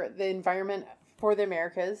for the Environment for the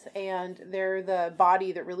Americas, and they're the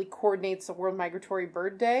body that really coordinates the World Migratory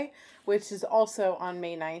Bird Day, which is also on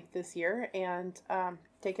May 9th this year. And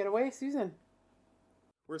take it away, Susan.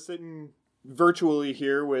 We're sitting virtually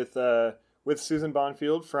here with Susan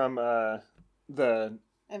Bonfield from the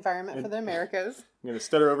Environment for the Americas. I'm going to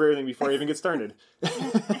stutter over everything before I even get started.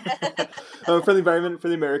 For the Environment for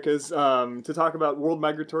the Americas, to talk about World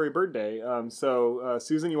Migratory Bird Day. So,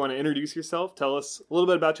 Susan, you want to introduce yourself? Tell us a little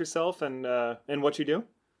bit about yourself and what you do?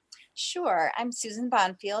 Sure. I'm Susan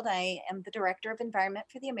Bonfield. I am the Director of Environment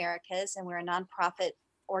for the Americas, and we're a nonprofit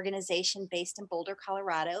organization based in Boulder,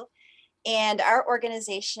 Colorado. And our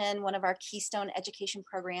organization, one of our keystone education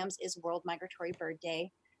programs is World Migratory Bird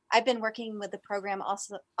Day. I've been working with the program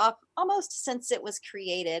also almost since it was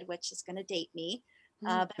created, which is going to date me.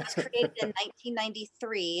 But it was created in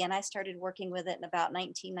 1993, and I started working with it in about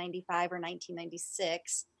 1995 or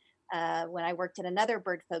 1996 when I worked at another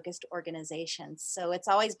bird-focused organization. So it's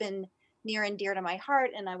always been near and dear to my heart,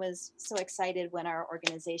 and I was so excited when our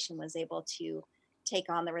organization was able to take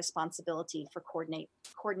on the responsibility for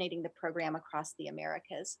coordinating the program across the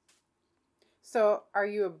Americas. So are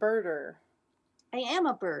you a birder? I am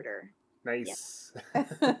a birder. Nice. Yes.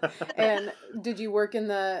 And did you work in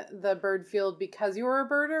the bird field because you were a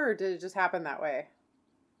birder, or did it just happen that way?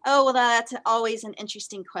 Oh, well, that's always an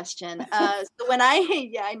interesting question. So when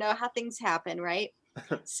I know how things happen, right?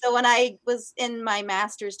 So when I was in my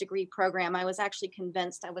master's degree program, I was actually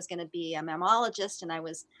convinced I was going to be a mammologist, and I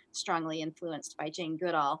was strongly influenced by Jane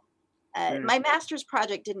Goodall. My master's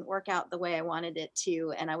project didn't work out the way I wanted it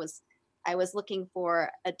to, and I was looking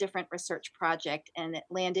for a different research project, and it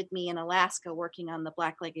landed me in Alaska working on the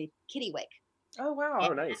black-legged kittiwake. Oh, wow.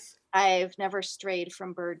 Oh, nice. I've never strayed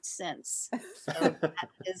from birds since. So that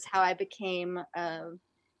is how I became a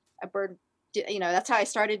bird. That's how I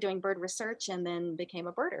started doing bird research and then became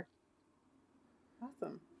a birder.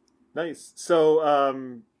 Awesome. Nice.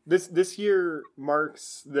 So this year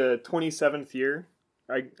marks the 27th year,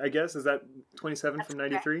 I guess. Is that 27 from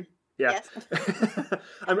 93? Yeah. Yes.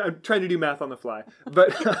 I'm trying to do math on the fly.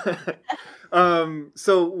 But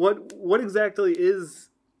so what exactly is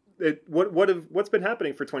it? What's been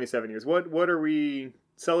happening for 27 years? What are we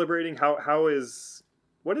celebrating?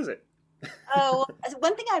 What is it? Oh,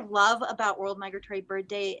 one thing I love about World Migratory Bird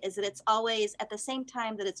Day is that it's always, at the same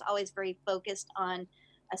time that it's always very focused on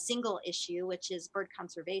a single issue, which is bird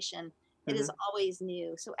conservation, it Mm-hmm. is always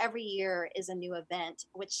new. So every year is a new event,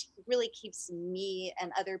 which really keeps me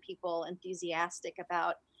and other people enthusiastic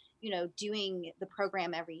about, doing the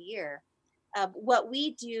program every year. What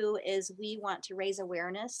we do is we want to raise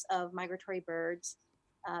awareness of migratory birds,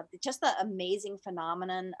 just the amazing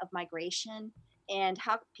phenomenon of migration, and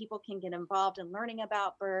how people can get involved in learning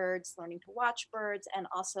about birds, learning to watch birds, and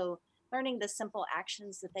also learning the simple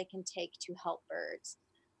actions that they can take to help birds.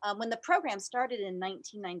 When the program started in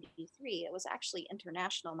 1993, it was actually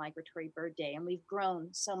International Migratory Bird Day, and we've grown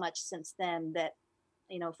so much since then that,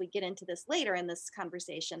 if we get into this later in this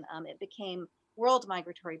conversation, it became World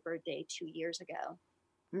Migratory Bird Day 2 years ago.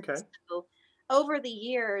 Okay. So over the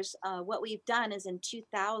years, what we've done is in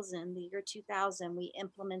 2000, the year 2000, we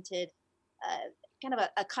implemented kind of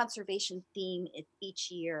a conservation theme each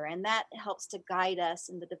year, and that helps to guide us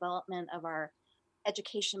in the development of our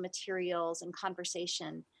education materials and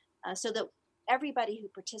conversation, so that everybody who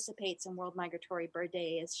participates in World Migratory Bird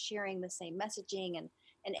Day is sharing the same messaging and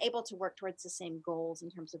able to work towards the same goals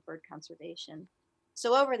in terms of bird conservation.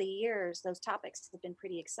 So over the years, those topics have been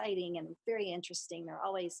pretty exciting and very interesting. They're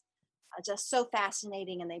always just so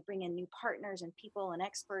fascinating, and they bring in new partners and people and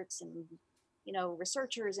experts and,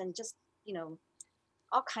 researchers and just,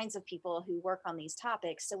 all kinds of people who work on these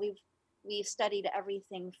topics. So we've studied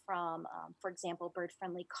everything from, for example,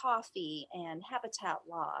 bird-friendly coffee and habitat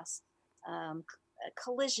loss,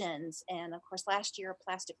 collisions, and of course last year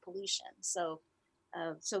plastic pollution. So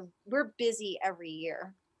we're busy every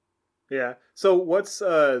year. Yeah. So what's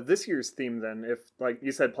this year's theme then? If like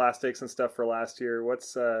you said plastics and stuff for last year, what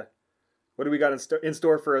do we got in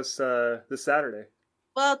store for us this Saturday?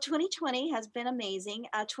 Well, 2020 has been amazing.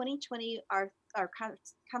 2020, our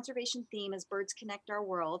conservation theme is Birds Connect Our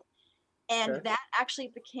World. And Okay. that actually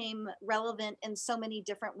became relevant in so many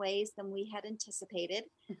different ways than we had anticipated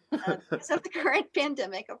because of the current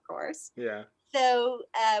pandemic, of course. Yeah. So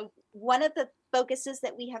one of the focuses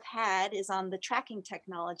that we have had is on the tracking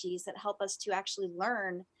technologies that help us to actually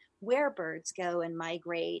learn where birds go and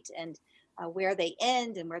migrate, and where they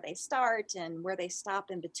end and where they start and where they stop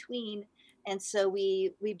in between. And so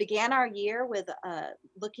we began our year with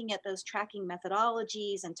looking at those tracking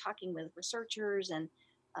methodologies and talking with researchers and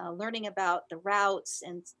learning about the routes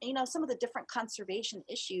and some of the different conservation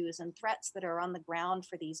issues and threats that are on the ground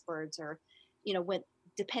for these birds, or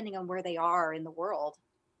depending on where they are in the world.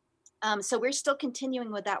 So we're still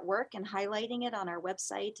continuing with that work and highlighting it on our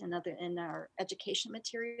website and in our education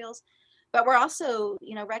materials. But we're also,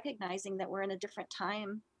 recognizing that we're in a different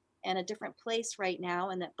time and a different place right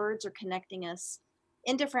now, and that birds are connecting us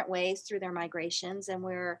in different ways through their migrations. And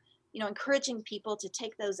we're, encouraging people to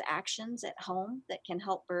take those actions at home that can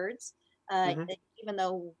help birds, Mhm. even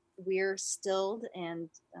though we're stilled and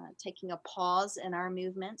taking a pause in our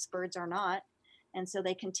movements, birds are not. And so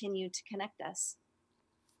they continue to connect us.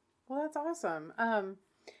 Well, that's awesome.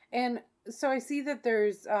 And so I see that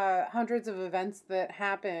there's hundreds of events that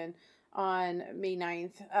happen on May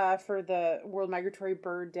 9th for the World Migratory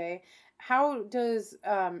Bird Day. How does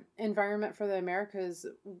Environment for the Americas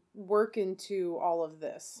work into all of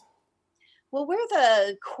this? Well, we're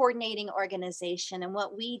the coordinating organization, and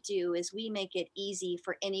what we do is we make it easy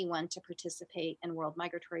for anyone to participate in World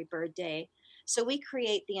Migratory Bird Day. So we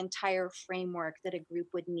create the entire framework that a group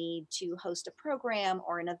would need to host a program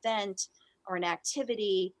or an event or an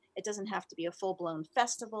activity. It doesn't have to be a full-blown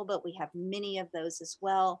festival, but we have many of those as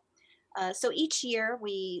well. So each year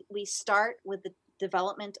we start with the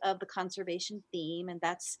development of the conservation theme, and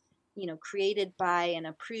that's created by and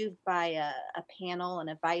approved by a panel and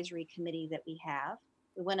advisory committee that we have.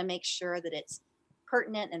 We want to make sure that it's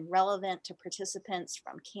pertinent and relevant to participants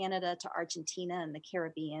from Canada to Argentina and the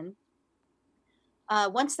Caribbean.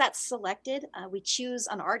 Once that's selected, we choose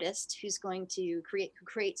an artist who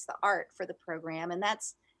creates the art for the program, and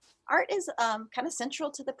art is kind of central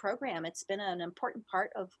to the program. It's been an important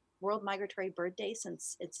part of World Migratory Bird Day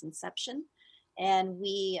since its inception. And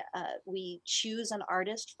we choose an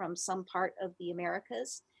artist from some part of the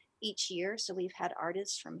Americas each year. So we've had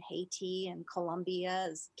artists from Haiti and Colombia,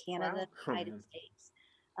 Canada, Wow. United States.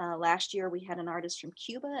 Last year we had an artist from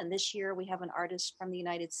Cuba, and this year we have an artist from the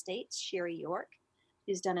United States, Sherry York,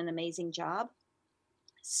 who's done an amazing job.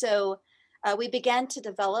 So we began to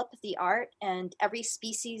develop the art, and every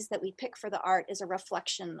species that we pick for the art is a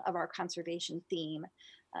reflection of our conservation theme.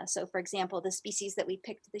 So, for example, the species that we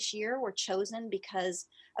picked this year were chosen because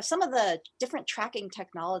of some of the different tracking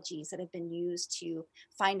technologies that have been used to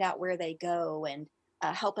find out where they go and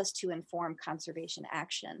help us to inform conservation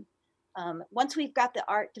action. Once we've got the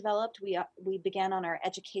art developed, we began on our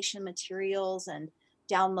education materials and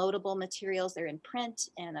downloadable materials. They're in print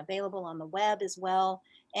and available on the web as well,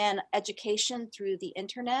 and education through the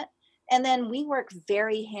internet. And then we work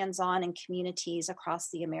very hands-on in communities across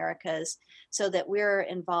the Americas, so that we're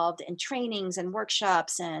involved in trainings and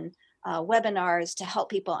workshops and webinars to help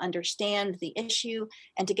people understand the issue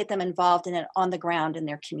and to get them involved in it on the ground in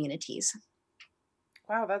their communities.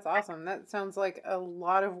 Wow, that's awesome. That sounds like a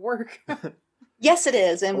lot of work. Yes, it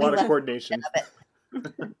is. And a lot of coordination.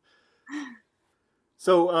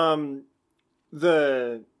 So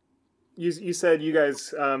you said you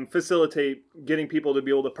guys facilitate getting people to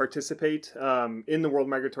be able to participate in the World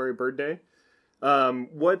Migratory Bird Day.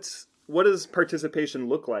 What does participation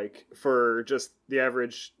look like for just the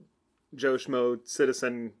average Joe Schmo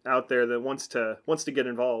citizen out there that wants to get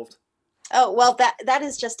involved? Oh, well, that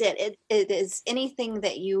is just it. It is anything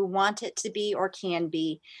that you want it to be or can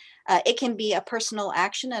be. It can be a personal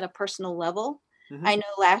action at a personal level. Mm-hmm. I know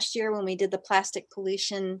last year when we did the plastic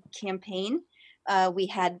pollution campaign, we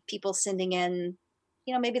had people sending in,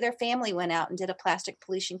 maybe their family went out and did a plastic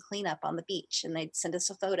pollution cleanup on the beach, and they'd send us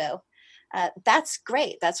a photo. That's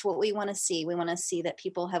great. That's what we want to see. We want to see that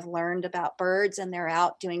people have learned about birds and they're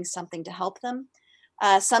out doing something to help them.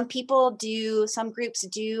 Some groups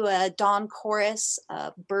do a dawn chorus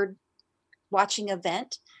bird watching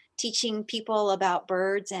event, teaching people about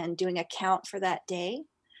birds and doing a count for that day.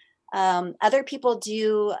 Other people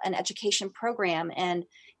do an education program. And,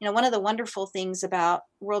 one of the wonderful things about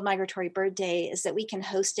World Migratory Bird Day is that we can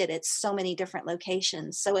host it at so many different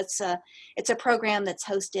locations. So it's a program that's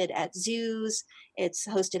hosted at zoos, it's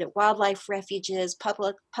hosted at wildlife refuges,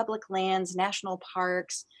 public lands, national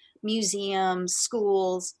parks, museums,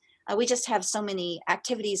 schools. We just have so many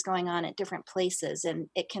activities going on at different places, and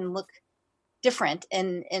it can look different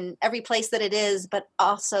in every place that it is, but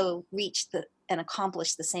also reach and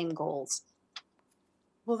accomplish the same goals.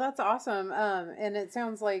 Well, that's awesome. And it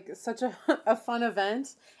sounds like such a fun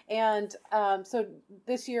event. And so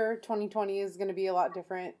this year, 2020, is going to be a lot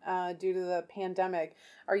different due to the pandemic.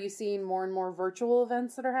 Are you seeing more and more virtual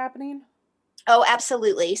events that are happening? Oh,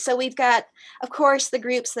 absolutely. So we've got, of course, the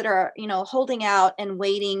groups that are, holding out and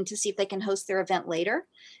waiting to see if they can host their event later.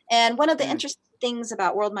 And one of the interesting things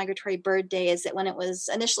about World Migratory Bird Day is that when it was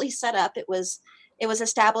initially set up, it was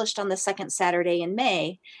established on the second Saturday in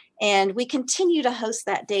May, and we continue to host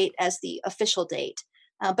that date as the official date.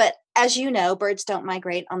 But as you know, birds don't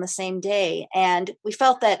migrate on the same day, and we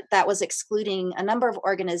felt that that was excluding a number of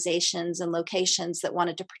organizations and locations that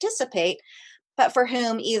wanted to participate, but for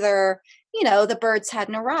whom either the birds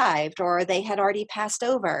hadn't arrived or they had already passed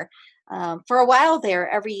over. For a while there,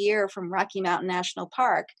 every year from Rocky Mountain National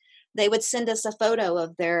Park, they would send us a photo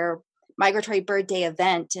of their Migratory Bird Day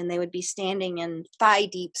event, and they would be standing in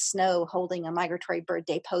thigh-deep snow holding a Migratory Bird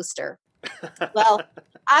Day poster. Well,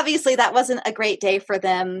 obviously that wasn't a great day for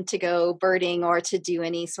them to go birding or to do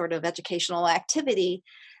any sort of educational activity.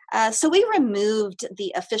 So we removed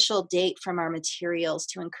the official date from our materials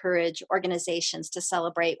to encourage organizations to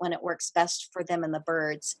celebrate when it works best for them and the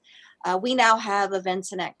birds. We now have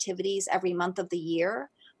events and activities every month of the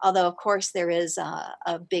year, although of course there is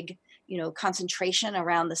a big concentration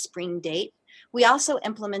around the spring date. We also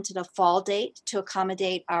implemented a fall date to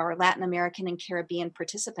accommodate our Latin American and Caribbean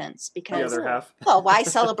participants because, the other half. Well, why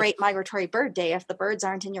celebrate Migratory Bird Day if the birds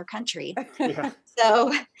aren't in your country? Yeah.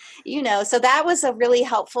 So, so that was a really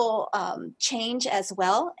helpful change as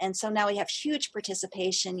well. And so now we have huge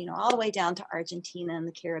participation, all the way down to Argentina and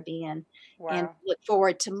the Caribbean. Wow. And look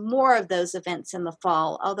forward to more of those events in the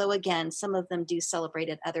fall, although again, some of them do celebrate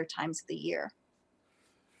at other times of the year.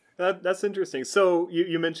 That's interesting. So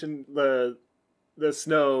you mentioned the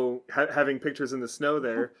snow, having pictures in the snow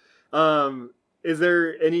there. Is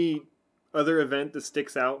there any other event that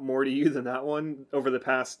sticks out more to you than that one over the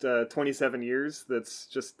past 27 years that's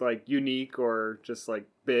just like unique or just like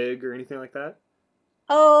big or anything like that?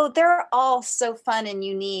 Oh, they're all so fun and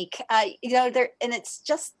unique. And it's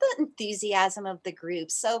just the enthusiasm of the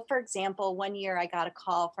group. So, for example, one year I got a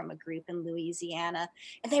call from a group in Louisiana,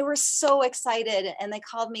 and they were so excited. And they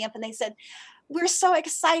called me up and they said, "We're so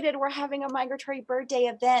excited. We're having a Migratory Bird Day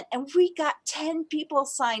event." And we got 10 people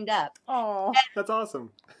signed up. Oh, that's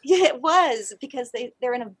awesome. Yeah, it was, because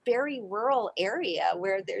they're in a very rural area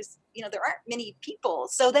where there's, there aren't many people.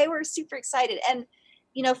 So they were super excited. And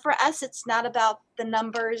for us, it's not about the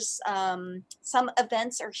numbers. Some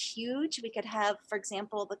events are huge. We could have, for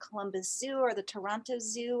example, the Columbus Zoo or the Toronto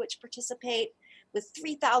Zoo, which participate with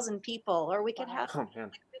 3,000 people, or we could have a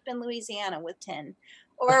group in Louisiana with 10,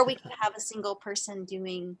 or we could have a single person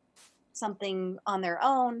doing something on their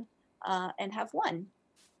own and have one.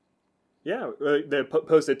 Yeah, they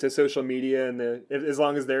post it to social media, and as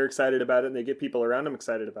long as they're excited about it and they get people around them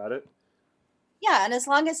excited about it. Yeah, and as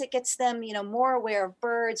long as it gets them, more aware of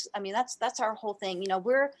birds. I mean, that's our whole thing.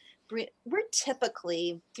 We're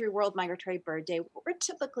typically, through World Migratory Bird Day, we're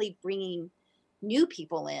typically bringing new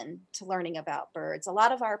people in to learning about birds. A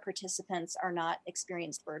lot of our participants are not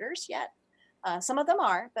experienced birders yet. Some of them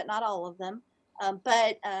are, but not all of them.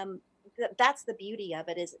 That's the beauty of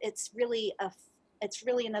it. Is it's really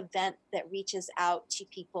an event that reaches out to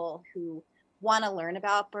people who want to learn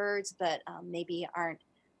about birds, but maybe aren't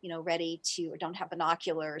ready to, or don't have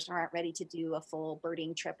binoculars, or aren't ready to do a full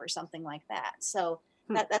birding trip or something like that. So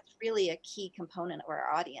that's really a key component of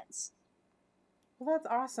our audience. Well, that's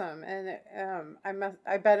awesome, and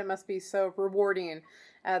I bet it must be so rewarding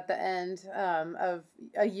at the end of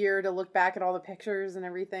a year to look back at all the pictures and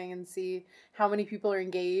everything and see how many people are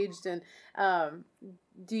engaged. And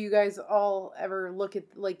do you guys all ever look at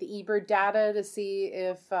like the eBird data to see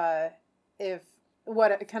if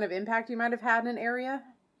what kind of impact you might have had in an area?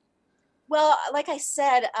 Well, like I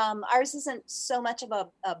said, ours isn't so much of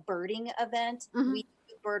a birding event. Mm-hmm. We do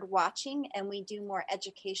bird watching, and we do more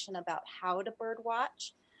education about how to bird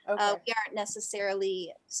watch. Okay. We aren't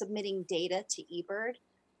necessarily submitting data to eBird.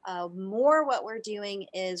 More what we're doing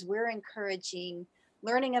is we're encouraging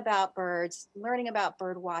learning about birds, learning about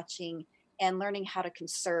bird watching, and learning how to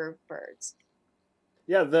conserve birds.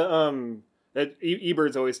 Yeah,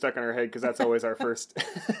 eBird's always stuck in our head because that's always our first.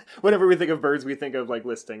 Whenever we think of birds, we think of like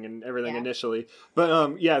listing and everything initially.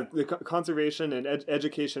 But the conservation and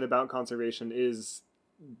education about conservation is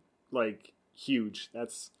like huge.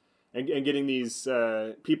 That's and getting these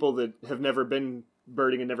people that have never been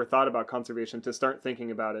birding and never thought about conservation to start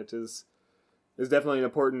thinking about it is definitely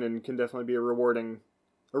important and can definitely be a rewarding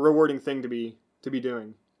thing to be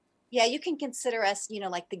doing. Yeah, you can consider us,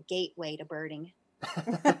 like the gateway to birding.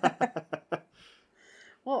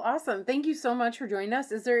 Well, awesome. Thank you so much for joining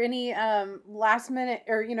us. Is there any last minute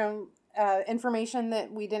or, information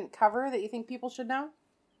that we didn't cover that you think people should know?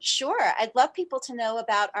 Sure. I'd love people to know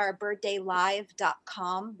about our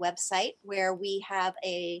birddaylive.com website, where we have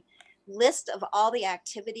a list of all the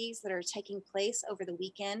activities that are taking place over the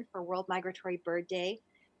weekend for World Migratory Bird Day.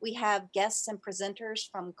 We have guests and presenters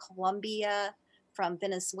from Colombia, from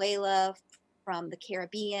Venezuela, from the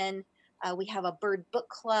Caribbean. We have a bird book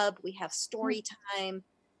club. We have story time.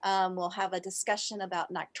 We'll have a discussion about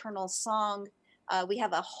nocturnal song. We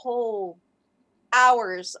have a whole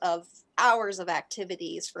hours of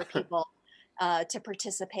activities for people to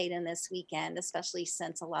participate in this weekend, especially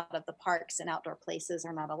since a lot of the parks and outdoor places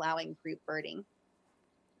are not allowing group birding.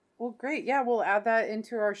 Well, great. Yeah, we'll add that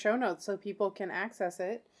into our show notes so people can access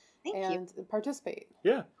it and participate.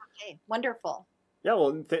 Yeah. Okay, wonderful. Yeah,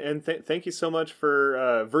 well, thank you so much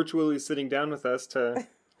for virtually sitting down with us to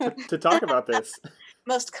talk about this.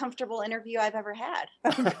 Most comfortable interview I've ever had.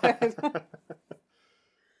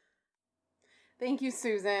 Thank you,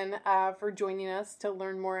 Susan, for joining us to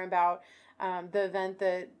learn more about the event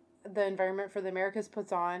that the Environment for the Americas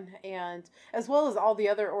puts on, and as well as all the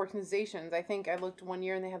other organizations. I think I looked one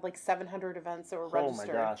year and they had like 700 events that were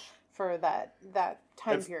registered for that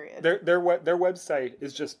time period. Their website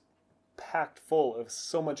is just packed full of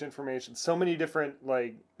so much information, so many different,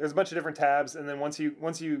 like, there's a bunch of different tabs, and then once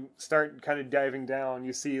you start kind of diving down,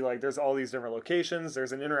 you see like there's all these different locations.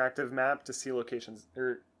 There's an interactive map to see locations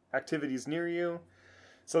or activities near you.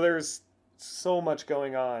 So there's so much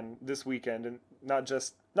going on this weekend, and not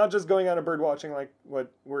just going out and bird watching like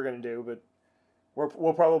what we're going to do, but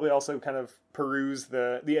we'll probably also kind of peruse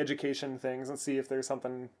the education things and see if there's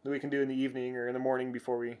something that we can do in the evening or in the morning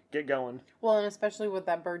before we get going. Well, and especially with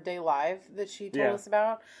that Bird Day Live that she told us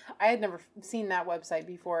about. I had never seen that website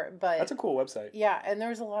before, but that's a cool website. Yeah, and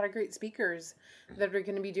there's a lot of great speakers that are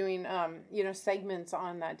going to be doing segments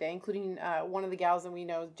on that day, including one of the gals that we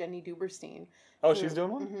know, Jenny Duberstein. Oh, she's doing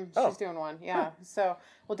one? Mm-hmm, she's doing one, yeah. Huh. So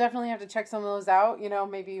we'll definitely have to check some of those out,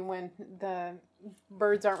 maybe when the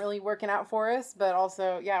birds aren't really working out for us, but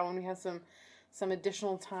also, when we have some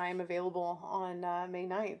additional time available on May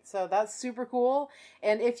 9th. So that's super cool.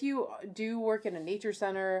 And if you do work in a nature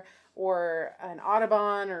center or an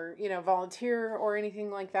Audubon or, volunteer or anything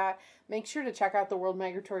like that, make sure to check out the World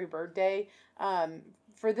Migratory Bird Day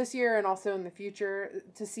for this year and also in the future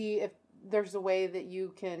to see if there's a way that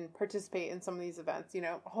you can participate in some of these events,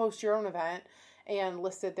 host your own event and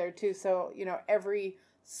list it there too. So, every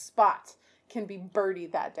spot can be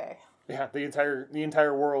birdied that day. Yeah, the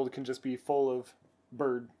entire world can just be full of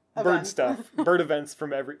bird stuff, bird events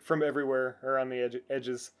from everywhere around the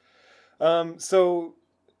edges. So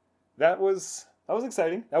that was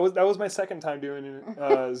exciting. That was my second time doing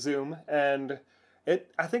Zoom, and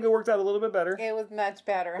I think it worked out a little bit better. It was much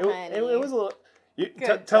better, It, honey. it was a little.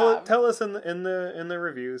 Good Tell job. tell us in the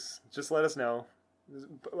reviews. Just let us know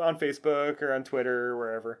on Facebook or on Twitter or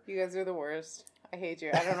wherever. You guys are the worst. I hate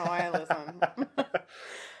you. I don't know why I listen.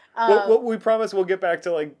 Well, we promise we'll get back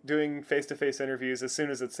to like doing face-to-face interviews as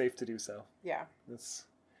soon as it's safe to do so. Yeah. It's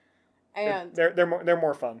And they're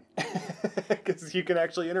more fun because you can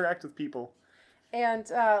actually interact with people. And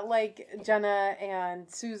like Jenna and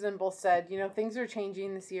Susan both said, things are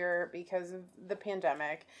changing this year because of the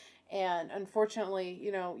pandemic. And unfortunately,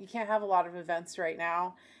 you can't have a lot of events right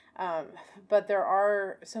now. But there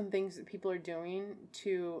are some things that people are doing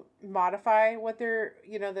to modify what they're,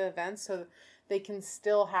 the events, so they can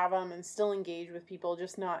still have them and still engage with people,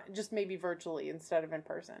 just maybe virtually instead of in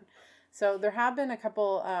person. So there have been a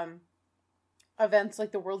couple events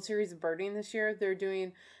like the World Series of Birding this year. They're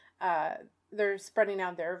doing, they're spreading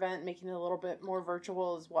out their event, making it a little bit more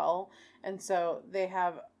virtual as well. And so they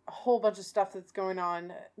have a whole bunch of stuff that's going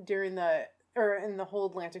on in the whole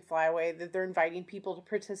Atlantic Flyaway that they're inviting people to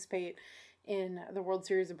participate in the World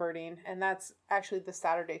Series of Birding. And that's actually the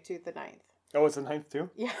Saturday too, the 9th. Oh, it's the 9th too?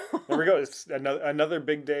 Yeah. There we go. It's another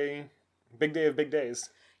big day of big days.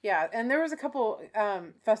 Yeah, and there was a couple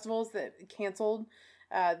festivals that canceled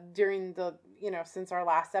during the, since our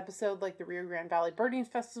last episode, like the Rio Grande Valley Birding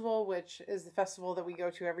Festival, which is the festival that we go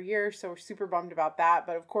to every year. So we're super bummed about that.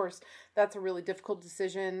 But of course, that's a really difficult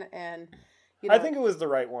decision. And, I think it was the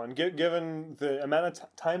right one, given the amount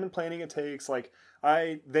of time and planning it takes. Like,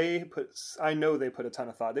 I know they put a ton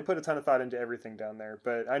of thought. They put a ton of thought into everything down there,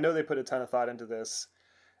 but I know they put a ton of thought into this,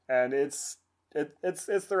 and it's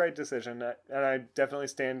the right decision, and I definitely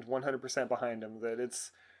stand 100% behind them.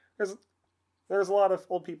 That there's a lot of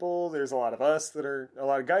old people. There's a lot of us that are a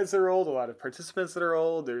lot of guys that are old. A lot of participants that are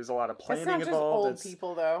old. There's a lot of planning involved. It's not involved. just old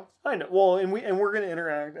people though. I know. Well, and we're going to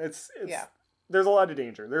interact. Yeah. There's a lot of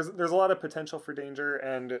danger. There's a lot of potential for danger,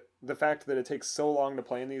 and the fact that it takes so long to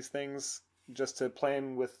plan these things, just to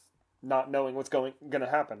plan with not knowing what's going to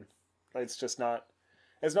happen, it's not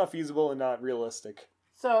feasible and not realistic.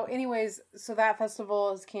 So anyways, that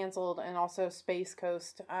festival is canceled, and also Space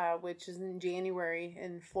Coast, which is in January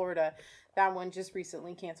in Florida, that one just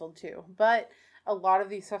recently canceled too. But a lot of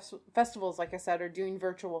these festivals, like I said, are doing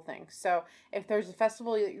virtual things. So if there's a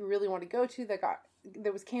festival that you really want to go to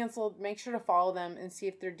that was canceled, make sure to follow them and see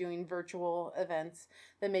if they're doing virtual events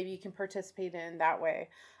that maybe you can participate in that way.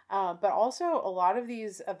 But also a lot of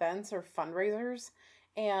these events are fundraisers,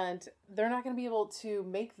 and they're not going to be able to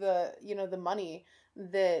make the money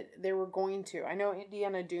that they were going to. I know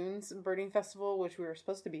Indiana Dunes Birding Festival, which we were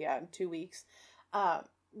supposed to be at in 2 weeks,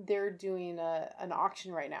 they're doing an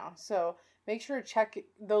auction right now. So make sure to check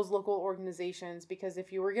those local organizations, because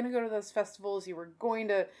if you were going to go to those festivals, you were going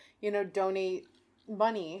to, donate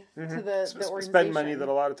money to the organization. Spend money that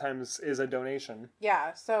a lot of times is a donation.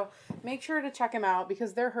 Yeah, so make sure to check them out,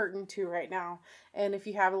 because they're hurting too right now. And if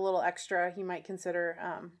you have a little extra, you might consider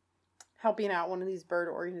helping out one of these bird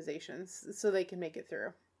organizations so they can make it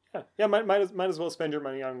through. Yeah. Might as well spend your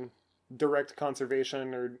money on direct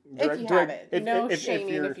conservation or direct, if you have it. No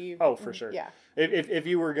shaming if you. Oh, for sure. Yeah. If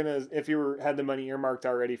you had the money earmarked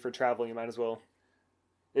already for travel, you might as well.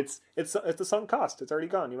 It's a sunk cost. It's already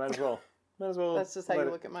gone. You might as well. That's just how you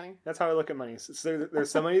look at money. That's how I look at money. So there's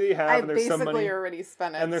some money that you have, and there's some money already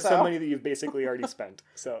spent it, and there's some money that you've basically already spent.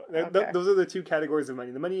 So Okay. those are the two categories of money: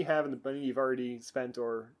 the money you have and the money you've already spent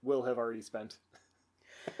or will have already spent.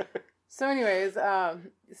 So, anyways,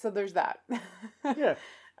 so there's that.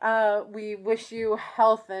 Yeah. We wish you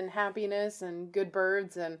health and happiness and good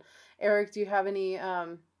birds. And Eric, do you have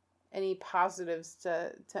any positives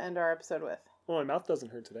to end our episode with? Well, my mouth doesn't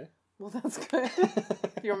hurt today. Well, that's good.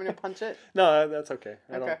 You want me to punch it? No, that's okay.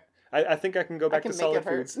 Okay. I think I can go back to solid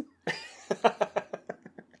foods.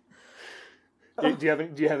 do you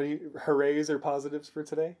have any hoorays or positives for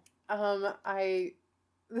today?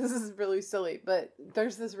 This is really silly, but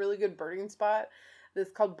there's this really good birding spot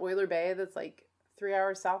that's called Boiler Bay that's like 2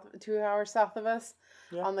 hours south of us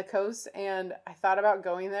on the coast. And I thought about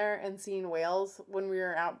going there and seeing whales when we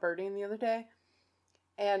were out birding the other day.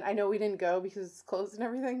 And I know we didn't go because it's closed and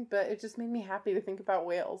everything, but it just made me happy to think about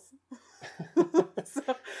whales.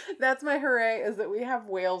 So that's my hooray, is that we have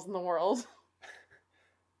whales in the world.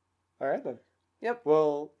 All right, then. Yep.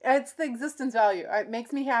 Well, it's the existence value. It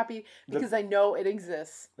makes me happy because I know it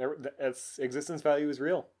exists. Its existence value is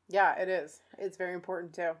real. Yeah, it is. It's very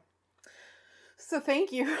important too. So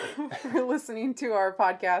thank you for listening to our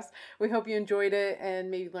podcast. We hope you enjoyed it and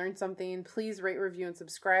maybe learned something. Please rate, review, and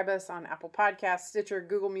subscribe us on Apple Podcasts, Stitcher,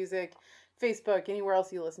 Google Music, Facebook, anywhere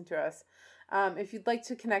else you listen to us. If you'd like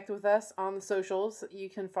to connect with us on the socials, you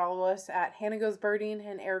can follow us at Hannah Goes Birding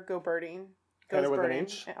and Eric Go Birding. Hannah with an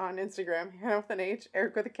H? On Instagram. Hannah with an H,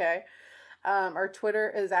 Eric with a K. Our Twitter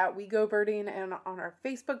is at We Go Birding, and on our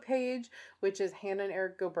Facebook page, which is Hannah and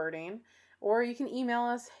Eric Go Birding. Or you can email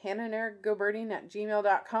us,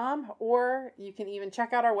 hannahhandericgobirding@gmail.com, or you can even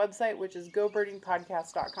check out our website, which is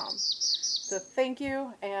gobirdingpodcast.com. So thank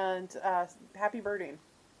you, and happy birding.